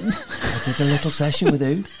 session. I did a little session with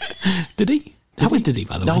who? Did he? How was Diddy,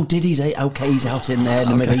 by the way? No, Diddy's okay. He's out in there in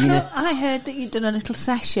the middle. You know. I heard that you'd done a little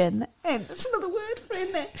session. That's another word for it,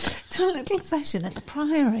 isn't it? Done a little session at the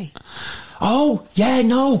Priory. Oh, yeah,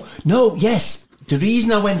 no, yes. The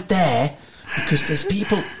reason I went there, because there's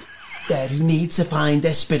people there who need to find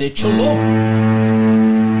their spiritual love.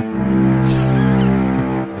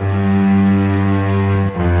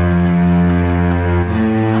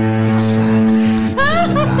 It's sad. People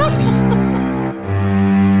in the Priory.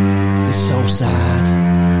 They're so sad.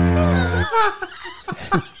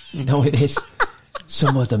 No, it is.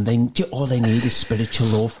 Some of them, all they need is spiritual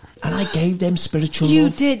love. And I gave them spiritual love. You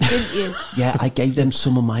did, didn't you? Yeah, I gave them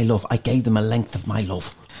some of my love. I gave them a length of my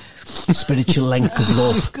love. Spiritual length of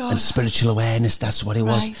love and spiritual awareness. That's what it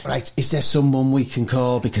was. Right. Is there someone we can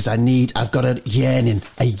call? Because I've got a yearning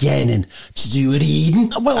to do a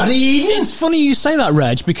reading. Well, it's funny you say that,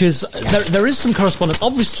 Reg, because there is some correspondence.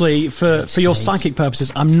 Obviously, for your psychic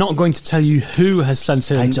purposes, I'm not going to tell you who has sent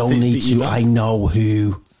in. I don't need to. I know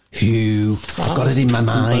who. I've got it in my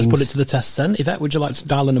mind. Let's put it to the test then. Yvette, would you like to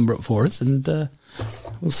dial a number up for us? And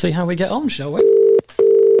we'll see how we get on, shall we?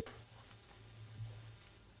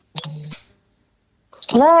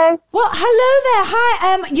 Hello. Well, hello there.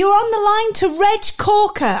 Hi. You're on the line to Reg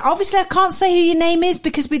Corker. Obviously, I can't say who your name is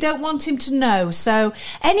because we don't want him to know. So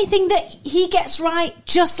anything that he gets right,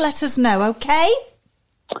 just let us know, okay?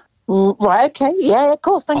 Right, okay. Yeah, of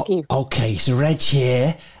course. Thank you. Okay, so Reg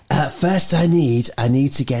here. First, I need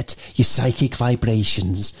to get your psychic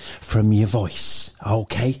vibrations from your voice.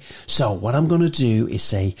 Okay, so what I'm going to do is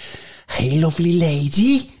say, "Hey, lovely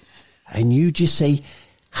lady," and you just say,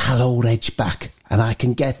 "Hello, Reg," back, and I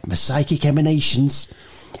can get my psychic emanations,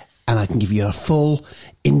 and I can give you a full,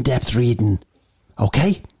 in-depth reading.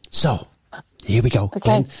 Okay, so Here we go. Okay.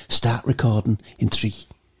 Glenn, start recording in 3,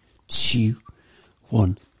 2,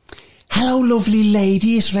 1. Hello, lovely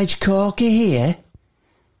lady. It's Reg Corker here.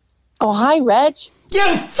 Oh, hi, Reg.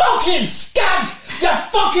 You fucking skank! You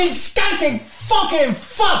fucking skanking fucking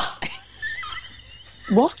fuck!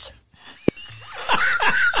 What?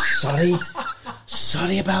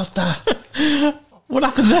 Sorry about that. What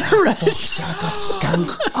happened there, Reg? I got skunk.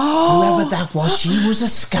 Whoever that was, she was a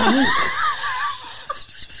skunk.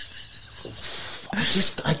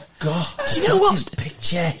 I got. Do you know what? This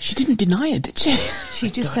picture. She didn't deny it, did she? She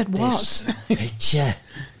just said This what?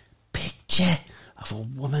 picture of a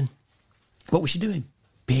woman What was she doing?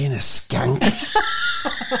 being a skank.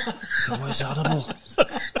 It was horrible.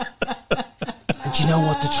 And do you know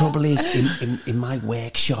what the trouble is? In my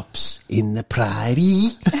workshops in the Prairie,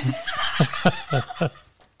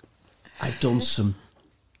 I've done some,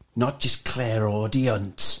 not just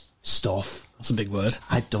clairaudient stuff. That's a big word.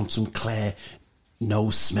 I've done some no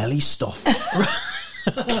smelly stuff.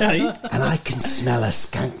 Okay. And I can smell a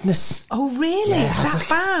skankness. Oh, really? Yeah, Is that haddock.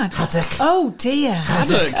 bad? Haddock. Oh, dear.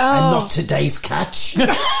 Haddock. And not today's catch.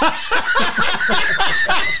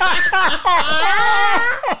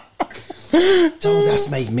 Oh, that's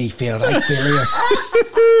made me feel right bilious.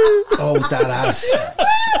 Oh, that has.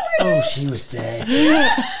 Oh, she was dead.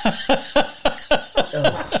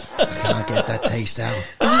 Oh, I can't get that taste out.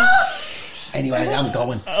 Anyway, I'm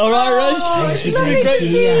going. All right, Reg. Hey, Lovely to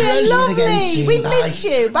see you. Lovely. We missed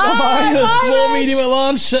you. Bye. Bye. Bye, Small, Reg. medium, and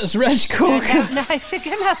large. That's Reg Corker. Nice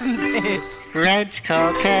again, hasn't it? Reg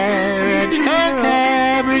Corker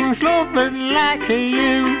brings love and light to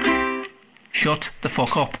you. Shut the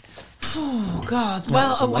fuck up. Oh, God.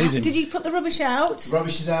 Well, amazing. did you put the rubbish out?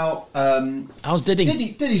 Rubbish is out. How's Diddy?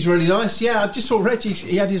 Diddy's really nice. Yeah, I just saw Reggie.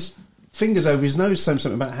 He had his fingers over his nose saying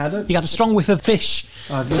something about haddock. He had a strong whiff of fish.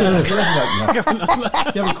 You haven't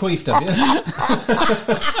queefed, have you?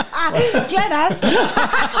 Glenn has.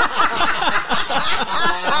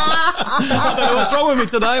 I don't know what's wrong with me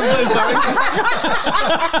today. I'm so sorry.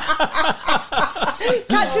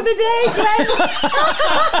 Catch of the day, Glenn.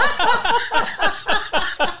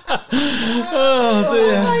 Oh,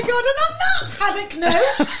 dear. Oh, my God. And on that haddock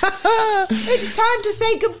note, it's time to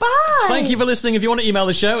say goodbye. Thank you for listening. If you want to email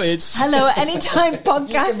the show, it's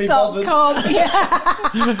hello@anytimepodcast.com.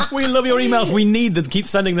 Yeah. we love your emails. We need them. Keep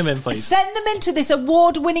sending them in, please. Send them into this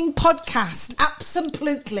award-winning podcast.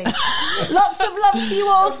 Absolutely. Lots of love to you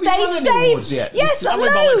all. Stay won any safe. awards yet? Yes, Have we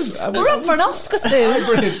loads. bollocks? We're up for an Oscar soon.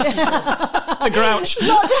 The Grouch.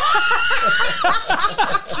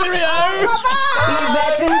 Cheerio.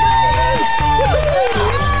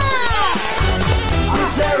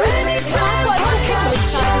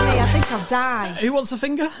 I think I'll die. Who wants a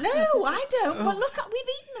finger? No, I don't. But look, we've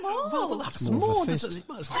eaten them all. Well, we'll have some more.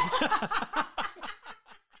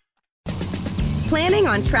 Planning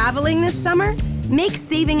on traveling this summer? Make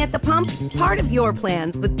saving at the pump part of your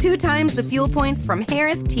plans with 2 times the fuel points from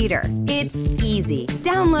Harris Teeter. It's easy.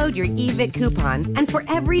 Download your eVic coupon, and for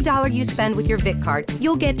every $1 you spend with your Vic card,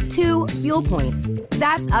 you'll get 2 fuel points.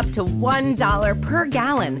 That's up to $1 per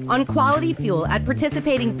gallon on quality fuel at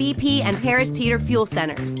participating BP and Harris Teeter fuel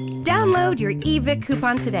centers. Download your eVic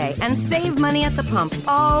coupon today and save money at the pump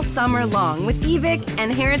all summer long with eVic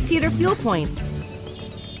and Harris Teeter fuel points.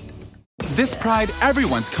 This Pride,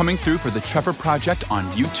 everyone's coming through for the Trevor Project on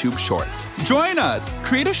YouTube Shorts. Join us!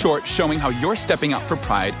 Create a short showing how you're stepping out for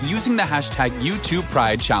Pride using the hashtag YouTube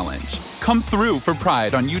Pride Challenge. Come through for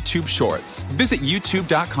Pride on YouTube Shorts. Visit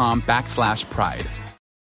youtube.com/pride.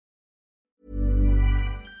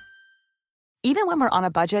 Even when we're on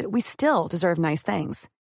a budget, we still deserve nice things.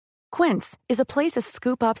 Quince is a place to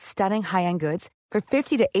scoop up stunning high-end goods for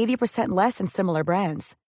 50 to 80% less than similar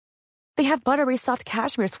brands. They have buttery soft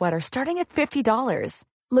cashmere sweaters starting at $50,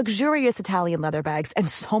 luxurious Italian leather bags, and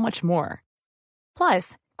so much more.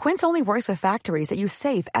 Plus, Quince only works with factories that use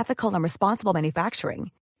safe, ethical, and responsible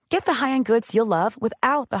manufacturing. Get the high-end goods you'll love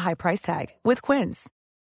without the high price tag with Quince.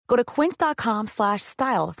 Go to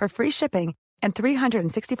quince.com/style for free shipping and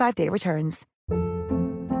 365-day returns.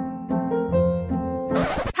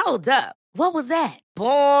 Hold up. What was that?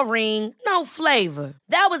 Boring. No flavor.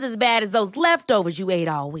 That was as bad as those leftovers you ate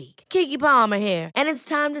all week. Keke Palmer here, and it's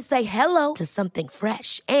time to say hello to something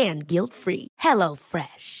fresh and guilt-free. Hello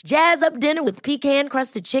Fresh. Jazz up dinner with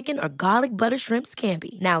pecan-crusted chicken or garlic butter shrimp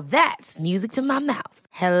scampi. Now that's music to my mouth.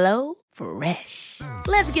 Hello Fresh.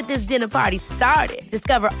 Let's get this dinner party started.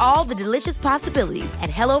 Discover all the delicious possibilities at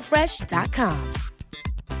hellofresh.com.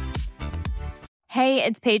 Hey,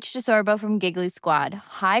 it's Paige DeSorbo from Giggly Squad.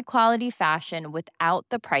 High quality fashion without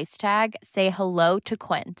the price tag. Say hello to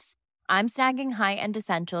Quince. I'm snagging high-end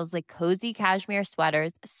essentials like cozy cashmere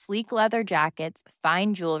sweaters, sleek leather jackets,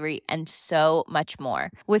 fine jewelry, and so much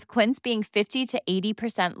more. With Quince being 50 to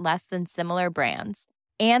 80% less than similar brands.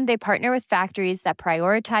 And they partner with factories that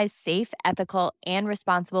prioritize safe, ethical, and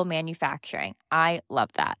responsible manufacturing. I love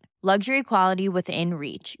that. Luxury quality within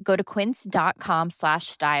reach. Go to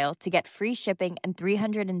quince.com/style to get free shipping and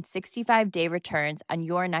 365-day returns on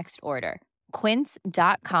your next order.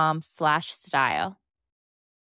 Quince.com/style.